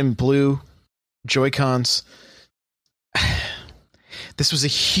red and blue Joy-Cons. This was a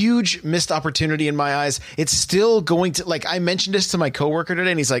huge missed opportunity in my eyes. It's still going to, I mentioned this to my coworker today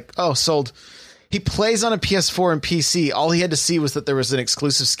and he's like, oh, sold. He plays on a PS4 and PC. All he had to see was that there was an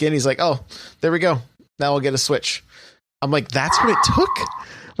exclusive skin. He's like, oh, there we go. Now we'll get a Switch. I'm like, that's what it took?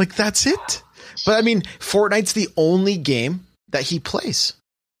 That's it? But I mean, Fortnite's the only game that he plays.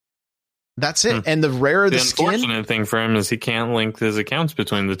 That's it. And the rarer the skin. The unfortunate thing for him is he can't link his accounts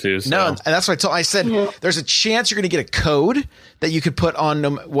between the two. So. No, and that's what I said. There's a chance you're going to get a code that you could put on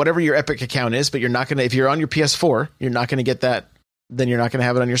whatever your Epic account is, but you're not going to, if you're on your PS4, you're not going to get that. Then you're not going to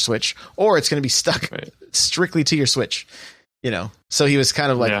have it on your Switch, or it's going to be stuck strictly to your Switch. So he was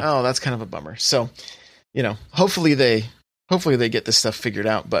kind of like, oh, that's kind of a bummer. So, hopefully they get this stuff figured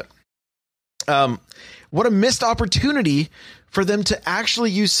out. But what a missed opportunity for them to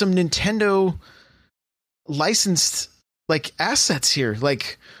actually use some Nintendo licensed assets here.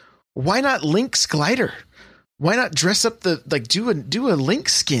 Why not Link's glider? Why not dress up the do a Link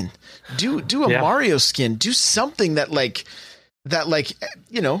skin, do a Mario skin, do something that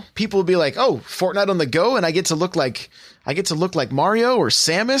people will be like, oh, Fortnite on the go, and I get to look like Mario or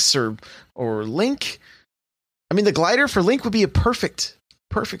Samus or Link. I mean, the glider for Link would be a perfect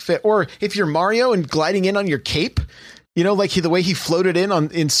fit. Or if you're Mario and gliding in on your cape, the way he floated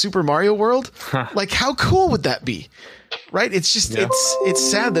in Super Mario World, how cool would that be? Right? It's just it's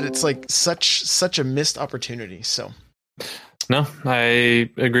sad that it's such a missed opportunity. So, no,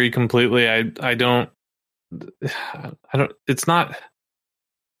 I agree completely. I don't.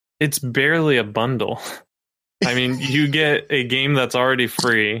 It's barely a bundle. I mean, you get a game that's already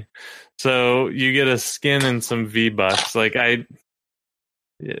free, so you get a skin and some V-Bucks. Hey,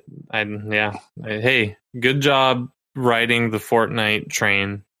 good job riding the Fortnite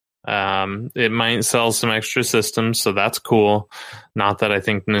train. It might sell some extra systems, so that's cool. Not that I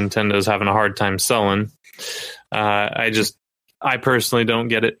think Nintendo's having a hard time selling. I personally don't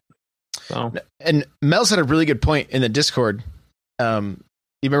get it. So. And Mel's had a really good point in the Discord. You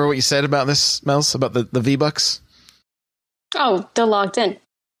remember what you said about this, Mel's, about the V-Bucks? Oh, they're locked in.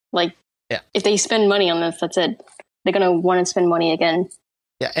 Like, if they spend money on this, that's it. They're going to want to spend money again.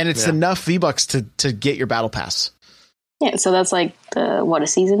 Yeah, and it's enough V-Bucks to get your battle pass. Yeah, so that's like a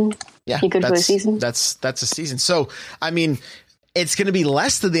season? Yeah, you good for a season? That's a season. So, I mean, it's going to be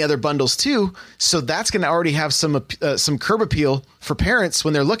less than the other bundles too. So that's going to already have some curb appeal for parents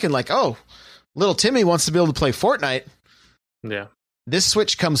when they're looking like, oh, little Timmy wants to be able to play Fortnite. Yeah, this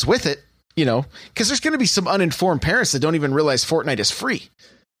Switch comes with it, because there's going to be some uninformed parents that don't even realize Fortnite is free.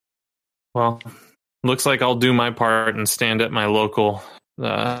 Well, looks like I'll do my part and stand at my local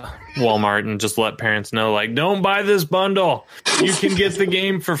Walmart and just let parents know, like, don't buy this bundle. You can get the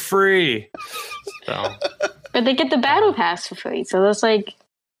game for free. So, but they get the battle pass for free, so that's like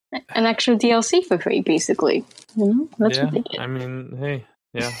an extra DLC for free, basically. That's what they get. I mean, hey,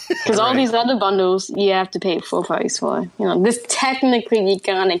 yeah, because all these other bundles you have to pay full price for. This technically you're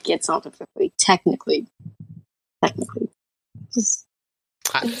gonna get something for free. Technically, just.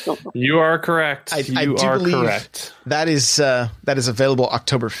 You are correct. You are correct. That is available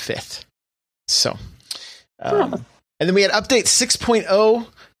October 5th. So, and then we had update 6.0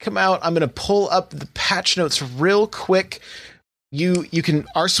 come out. I'm going to pull up the patch notes real quick.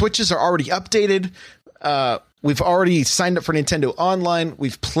 Our Switches are already updated. We've already signed up for Nintendo Online.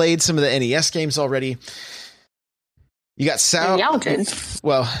 We've played some of the NES games already. You got Sal.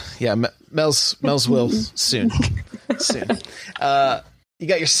 Well, yeah, Mel's will soon. You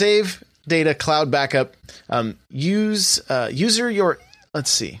got your save data cloud backup. Use your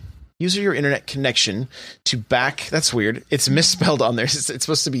internet connection to back. That's weird. It's misspelled on there. It's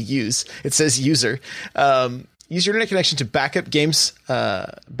supposed to be use. It says user. Use your internet connection to backup game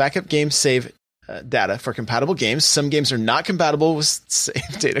save data for compatible games. Some games are not compatible with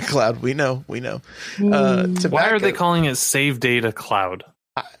save data cloud. We know. Why are they calling it save data cloud?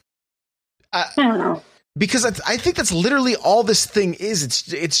 I don't know. Because I think that's literally all this thing is.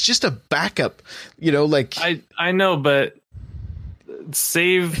 It's just a backup, I know, but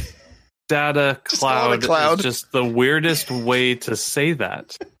save data cloud is just the weirdest way to say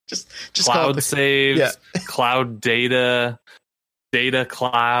that. just cloud saves, cloud data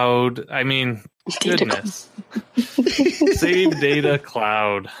cloud. I mean, goodness. Save data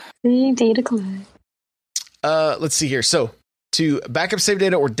cloud. Save data cloud. Let's see here. So, to backup save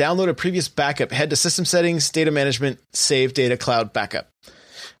data or download a previous backup, head to System Settings, Data Management, Save Data Cloud Backup.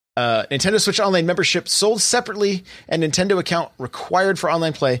 Nintendo Switch Online membership sold separately, and Nintendo account required for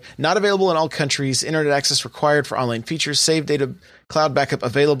online play. Not available in all countries. Internet access required for online features. Save Data Cloud Backup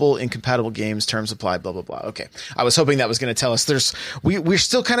available in compatible games. Terms apply. Blah blah blah. Okay, I was hoping that was going to tell us. We're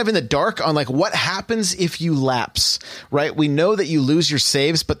still kind of in the dark on like what happens if you lapse. Right? We know that you lose your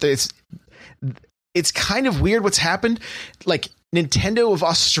saves, but it's kind of weird what's happened. Like Nintendo of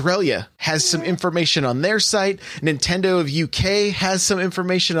Australia has some information on their site. Nintendo of UK has some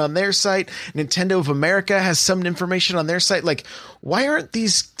information on their site. Nintendo of America has some information on their site. Like, why aren't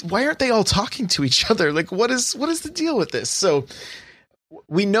they all talking to each other? Like, what is the deal with this? So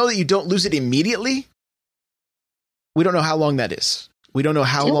we know that you don't lose it immediately. We don't know how long that is. We don't know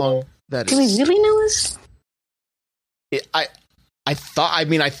how long that is. Do we really know this? I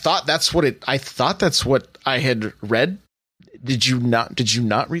thought that's what I had read. Did you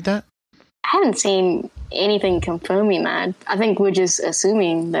not read that? I haven't seen anything confirming that. I think we're just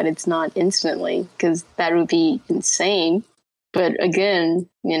assuming that it's not instantly, because that would be insane. But again,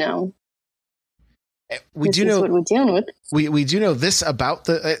 we do know what we're dealing with. We do know this about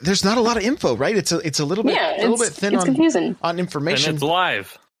the. There's not a lot of info, right? It's a little bit thin on information. And it's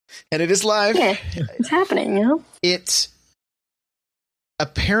live. And it is live. Yeah, it's happening. It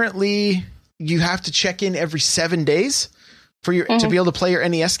apparently you have to check in every 7 days for to be able to play your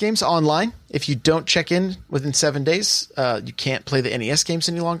NES games online. If you don't check in within 7 days, you can't play the NES games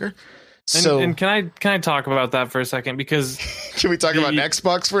any longer. And can I talk about that for a second? Because can we talk about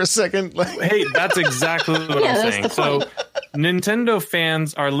Xbox for a second? Hey, that's exactly what I'm saying. So Nintendo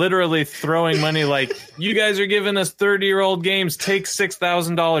fans are literally throwing money like, you guys are giving us 30-year-old games, take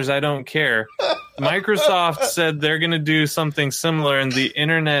 $6,000. I don't care. Microsoft said they're going to do something similar, and the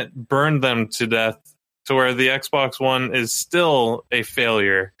internet burned them to death, to where the Xbox One is still a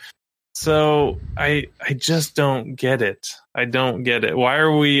failure. So I just don't get it. I don't get it. Why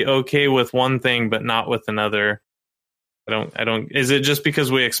are we okay with one thing but not with another? I don't. Is it just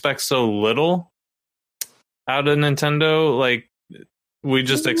because we expect so little out of Nintendo? Like, we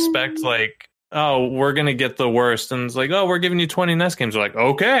just expect like, oh, we're gonna get the worst, and it's like, oh, we're giving you 20 NES games. We're like,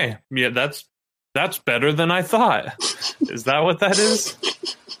 okay, yeah, that's That's better than I thought. Is that what that is?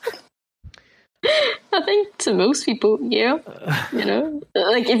 I think to most people, yeah. You know,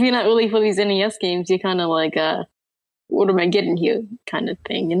 like if you're not really for these NES games, you're kind of like, what am I getting here kind of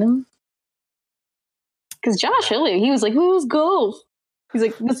thing, you know? Because Josh earlier, he was like, who's golf? He's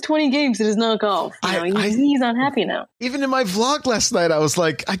like, there's 20 games, it is not golf. You know, he's unhappy now. Even in my vlog last night, I was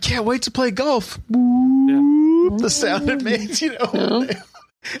like, I can't wait to play golf. Yeah. The sound it made, you know.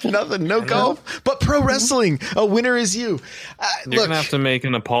 Nothing, no golf, but pro wrestling. A winner is you. You're going to have to make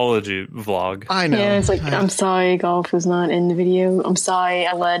an apology vlog. I know. Yeah, it's like, I'm sorry, golf was not in the video. I'm sorry,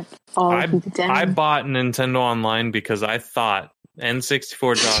 I let all of you down. I bought Nintendo Online because I thought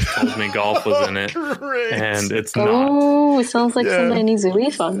N64 Josh told me golf was in it, and it's not. Oh, it sounds like somebody needs a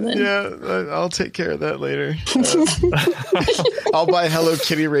refund then. Yeah, I'll take care of that later. I'll buy Hello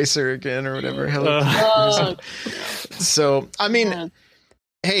Kitty Racer again or whatever. Hello Kitty Racer. So, I mean,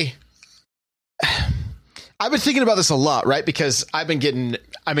 hey, I've been thinking about this a lot, right? Because I've been getting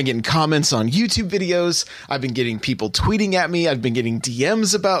comments on YouTube videos. I've been getting people tweeting at me. I've been getting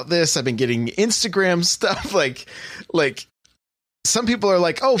DMs about this. I've been getting Instagram stuff. Like some people are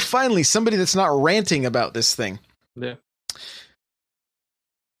like, oh, finally, somebody that's not ranting about this thing. Yeah.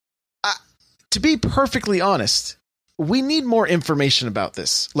 To be perfectly honest, we need more information about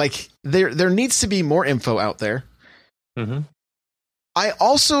this. Like there needs to be more info out there. Mm-hmm.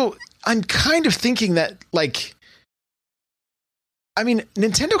 I'm kind of thinking that, like, I mean,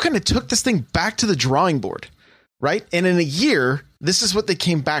 Nintendo kind of took this thing back to the drawing board, right? And in a year, this is what they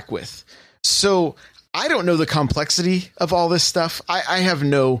came back with. So I don't know the complexity of all this stuff. I have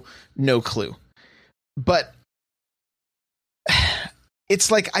no clue. But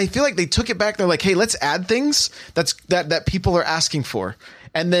it's like, I feel like they took it back. They're like, hey, let's add things that people are asking for.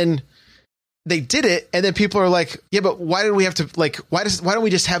 And then they did it, and then people are like, yeah, but why do we have to, like, why don't we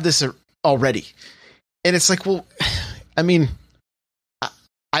just have this already? And it's like, well, I mean,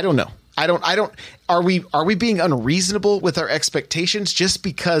 I don't know. Are we being unreasonable with our expectations just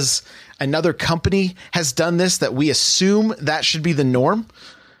because another company has done this, that we assume that should be the norm?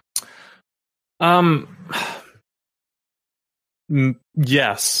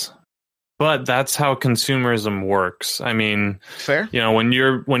 Yes. But that's how consumerism works. I mean, fair. You know, when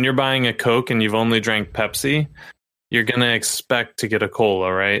you're buying a Coke and you've only drank Pepsi, you're going to expect to get a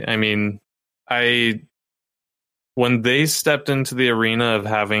cola, right? I mean, when they stepped into the arena of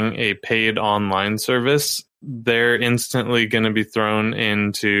having a paid online service, they're instantly going to be thrown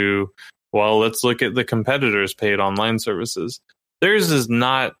into, well, let's look at the competitors' paid online services. Theirs is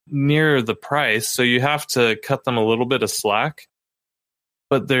not near the price, so you have to cut them a little bit of slack.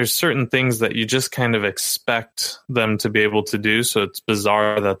 But there's certain things that you just kind of expect them to be able to do, so it's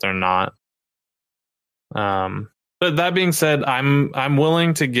bizarre that they're not. But that being said, I'm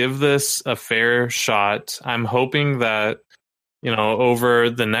willing to give this a fair shot. I'm hoping that, you know, over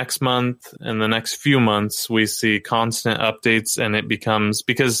the next month and the next few months, we see constant updates, and it becomes,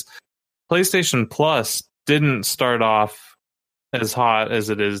 because PlayStation Plus didn't start off as hot as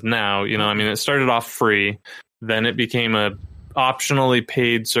it is now. You know, I mean, it started off free, then it became a optionally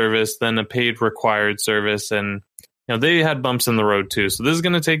paid service, then a paid required service, and you know they had bumps in the road too. So this is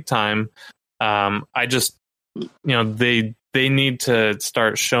going to take time. I just, you know, they need to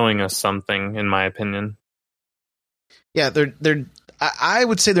start showing us something, in my opinion. Yeah, I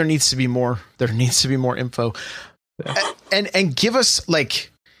would say there needs to be more. There needs to be more info, and give us, like,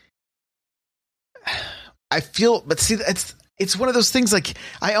 I feel, but see, it's one of those things, like,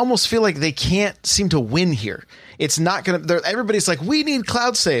 I almost feel like they can't seem to win here. It's not going to, everybody's like, we need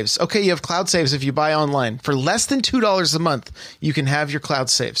cloud saves. Okay, you have cloud saves if you buy online. For less than $2 a month, you can have your cloud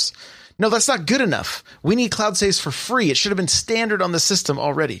saves. No, that's not good enough. We need cloud saves for free. It should have been standard on the system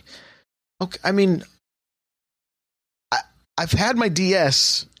already. Okay, I mean, I've had my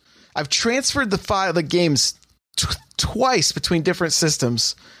DS. I've transferred the games twice between different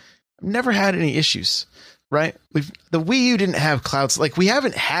systems. I've never had any issues. Right? The Wii U didn't have clouds. Like, we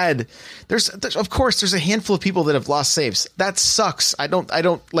haven't had, there's of course there's a handful of people that have lost saves. That sucks. I don't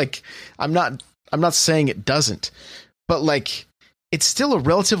like, I'm not saying it doesn't, but like, it's still a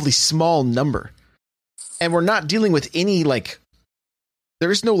relatively small number, and we're not dealing with any, like,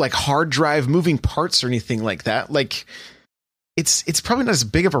 there's no like hard drive moving parts or anything like that. Like, it's probably not as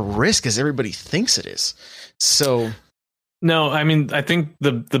big of a risk as everybody thinks it is. So no, I mean, I think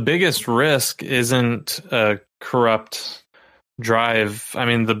the biggest risk isn't a corrupt drive. I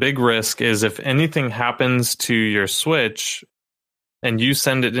mean, the big risk is if anything happens to your Switch and you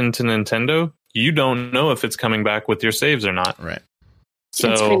send it into Nintendo, you don't know if it's coming back with your saves or not. Right.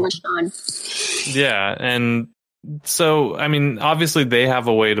 So it's pretty much gone. Yeah, and So, I mean, obviously they have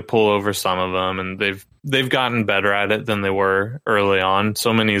a way to pull over some of them, and they've gotten better at it than they were early on.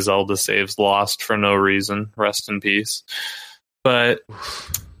 So many Zelda saves lost for no reason. Rest in peace. But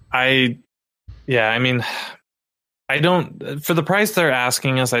I don't, for the price they're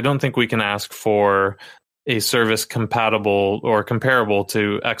asking us, I don't think we can ask for a service compatible or comparable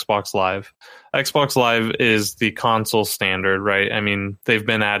to Xbox Live. Xbox Live is the console standard, right? I mean, they've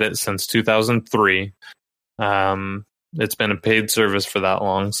been at it since 2003. It's been a paid service for that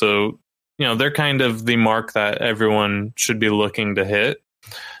long. So, they're kind of the mark that everyone should be looking to hit.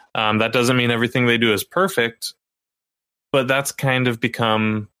 That doesn't mean everything they do is perfect, but that's kind of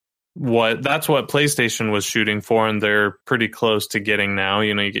become that's what PlayStation was shooting for, and they're pretty close to getting now.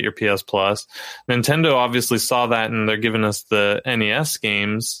 You get your PS Plus. Nintendo obviously saw that, and they're giving us the NES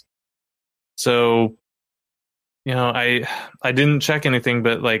games. So, I didn't check anything,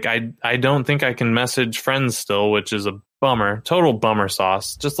 but I don't think I can message friends still, which is a bummer. Total bummer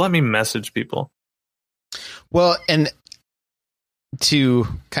sauce. Just let me message people. Well, and to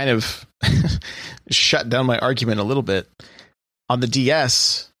kind of shut down my argument a little bit, on the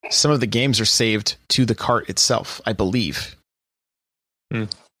DS, some of the games are saved to the cart itself, I believe.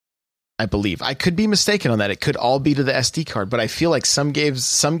 I believe. I could be mistaken on that. It could all be to the SD card, but I feel like some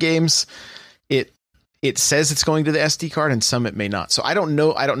games it says it's going to the SD card, and some it may not. So I don't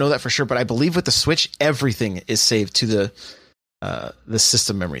know that for sure, but I believe with the Switch, everything is saved to the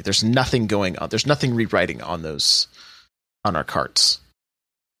system memory. There's nothing going on. There's nothing rewriting on our carts.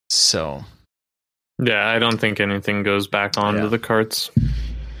 So yeah, I don't think anything goes back onto the carts.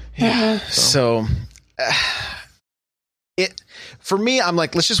 Yeah. So for me, I'm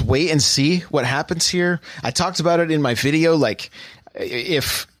like, let's just wait and see what happens here. I talked about it in my video. Like,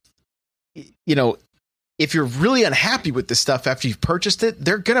 if you're really unhappy with this stuff after you've purchased it,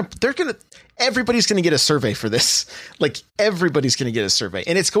 everybody's gonna get a survey for this. Like, everybody's gonna get a survey,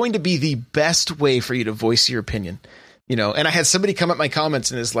 and it's going to be the best way for you to voice your opinion. And I had somebody come at my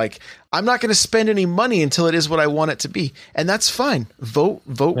comments and is like, I'm not going to spend any money until it is what I want it to be. And that's fine. Vote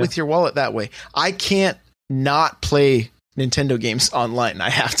with your wallet that way. I can't not play Nintendo games online. I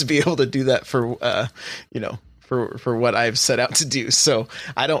have to be able to do that for what I've set out to do. So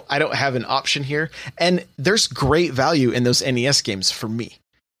I don't have an option here. And there's great value in those NES games for me.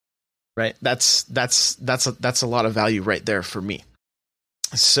 Right? That's a lot of value right there for me.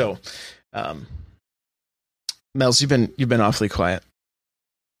 So, Mels, you've been awfully quiet.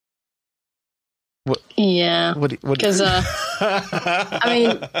 What? Yeah. Because I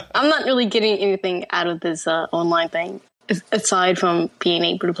mean, I'm not really getting anything out of this online thing aside from being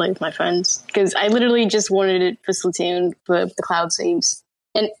able to play with my friends. Because I literally just wanted it for Splatoon for the cloud saves,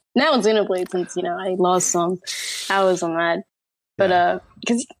 and now it's Xenoblade since I lost some hours on that. But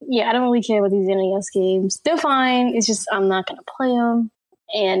because I don't really care about these NES games. They're fine. It's just I'm not gonna play them,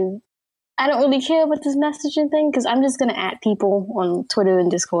 and I don't really care about this messaging thing because I'm just going to add people on Twitter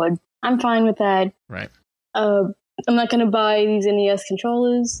and Discord. I'm fine with that. Right. I'm not going to buy these NES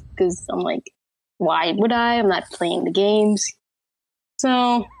controllers because I'm like, why would I? I'm not playing the games.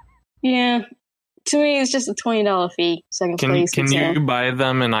 So, yeah. To me, it's just a $20 fee. Second place. Can you buy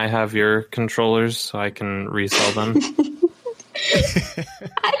them and I have your controllers so I can resell them? I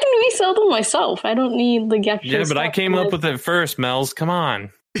can resell them myself. I don't need the extra Yeah, but I came up with it first, Mels. Come on.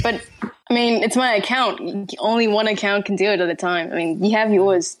 But I mean, it's my account. Only one account can do it at a time. I mean, you have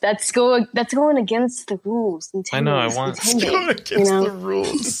yours. That's going against the rules. I know. I want it's going against the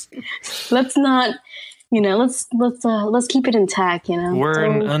rules. Let's not. Let's keep it intact. We're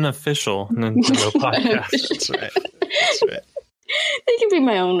an unofficial Nintendo podcast. That's right. They can be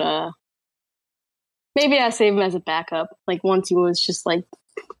my own. Maybe I save them as a backup. Like once yours, just like.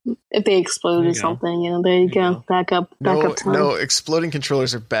 If they explode or something, there you go. Backup time. No, exploding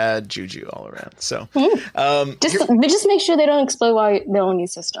controllers are bad juju all around. So, just make sure they don't explode while they're on your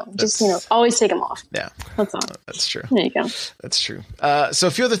system. Just always take them off. Yeah, that's all. That's true. There you go. That's true. So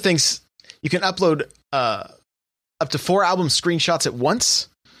a few other things, you can upload up to 4 album screenshots at once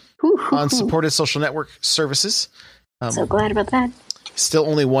on supported social network services. So glad about that. Still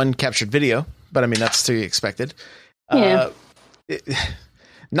only 1 captured video, but I mean that's to be expected. Yeah.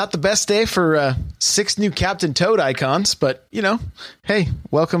 Not the best day for 6 new Captain Toad icons, but hey,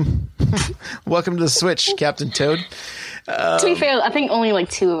 welcome to the Switch, Captain Toad. To be fair, I think only like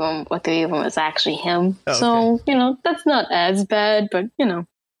 2 of them or 3 of them is actually him. Okay. So that's not as bad, but All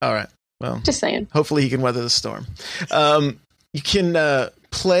right, well, just saying. Hopefully, he can weather the storm. You can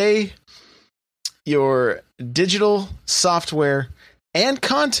play your digital software and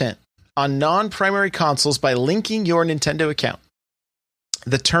content on non-primary consoles by linking your Nintendo account.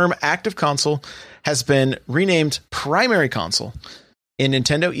 The term active console has been renamed Primary Console in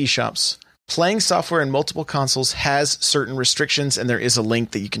Nintendo eShops. Playing software in multiple consoles has certain restrictions, and there is a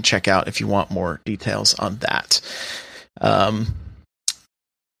link that you can check out if you want more details on that.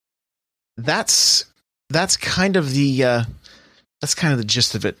 That's kind of the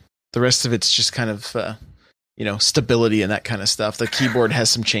gist of it. The rest of it's just kind of stability and that kind of stuff. The keyboard has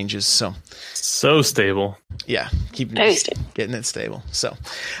some changes, so stable. Yeah, getting it stable. So,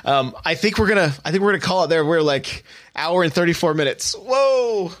 I think we're gonna call it there. We're like hour and 34 minutes.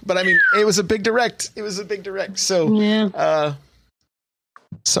 Whoa! But I mean, it was a big direct. So, yeah.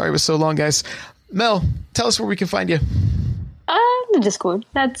 Sorry it was so long, guys. Mel, tell us where we can find you. The Discord.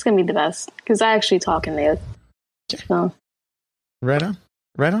 That's gonna be the best because I actually talk in there. Okay. So. Right on.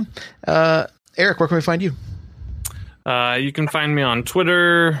 Eric, where can we find you? You can find me on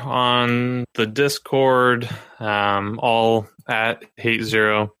Twitter, on the Discord, all at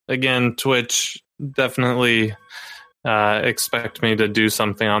HateZero. Again, Twitch, definitely expect me to do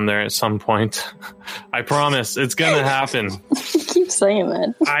something on there at some point. I promise it's going to happen. You keep saying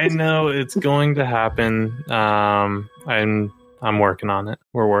that. I know it's going to happen. I'm working on it.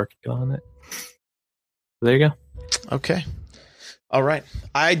 We're working on it. There you go. Okay. All right.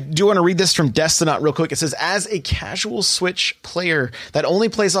 I do want to read this from Destinaut real quick. It says, as a casual Switch player that only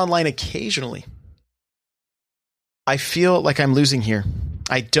plays online occasionally, I feel like I'm losing here.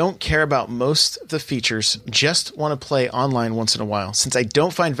 I don't care about most of the features, just want to play online once in a while. Since I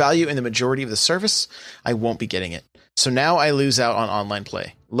don't find value in the majority of the service, I won't be getting it. So now I lose out on online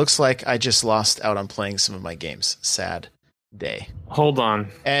play. Looks like I just lost out on playing some of my games. Sad day. Hold on.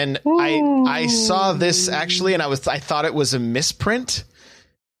 And I saw this actually, and I thought it was a misprint,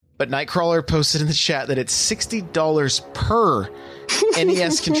 but Nightcrawler posted in the chat that it's $60 per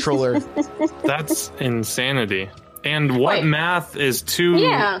NES controller. That's insanity. And what math is two?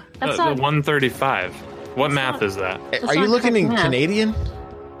 Yeah, that's not 135. What math is that? Are you looking in Canadian?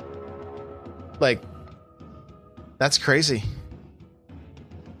 Like, that's crazy.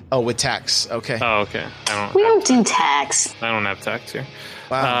 Oh, with tax. Okay. Oh, okay. We don't do tax. I don't have tax here.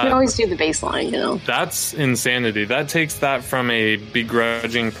 Wow. We always do the baseline, That's insanity. That takes that from a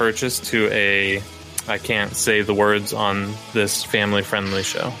begrudging purchase to a, I can't say the words on this family-friendly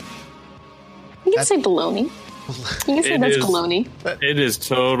show. You can say baloney. You can say that's baloney. It is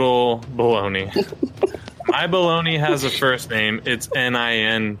total baloney. My baloney has a first name. It's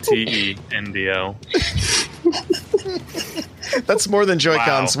Nintendo. That's more than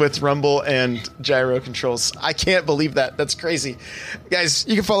Joy-Cons with rumble and gyro controls. I can't believe that. That's crazy. Guys,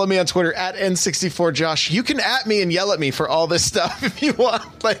 you can follow me on Twitter at N64Josh. You can at me and yell at me for all this stuff if you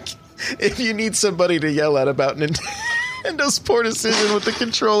want. Like, if you need somebody to yell at about Nintendo's poor decision with the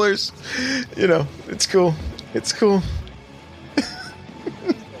controllers. It's cool. It's cool.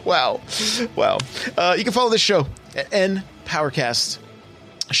 Wow. You can follow this show at NPowercast.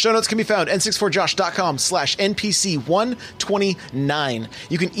 Show notes can be found n64josh.com/NPC129.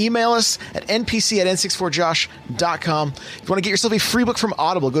 You can email us at npc@n64josh.com. If you want to get yourself a free book from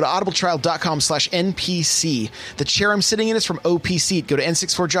Audible, go to audibletrial.com/NPC. The chair I'm sitting in is from OP Seat. Go to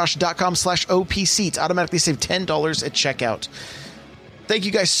n64josh.com/OP Seat. Automatically save $10 at checkout. Thank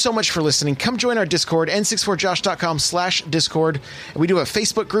you guys so much for listening. Come join our Discord, n64josh.com/Discord. And we do a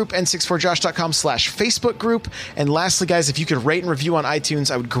Facebook group, n64josh.com/Facebook group. And lastly, guys, if you could rate and review on iTunes,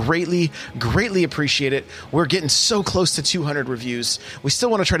 I would greatly, greatly appreciate it. We're getting so close to 200 reviews. We still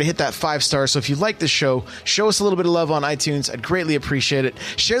want to try to hit that 5 stars. So if you like this show, show us a little bit of love on iTunes. I'd greatly appreciate it.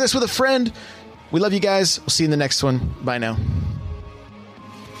 Share this with a friend. We love you guys. We'll see you in the next one. Bye now.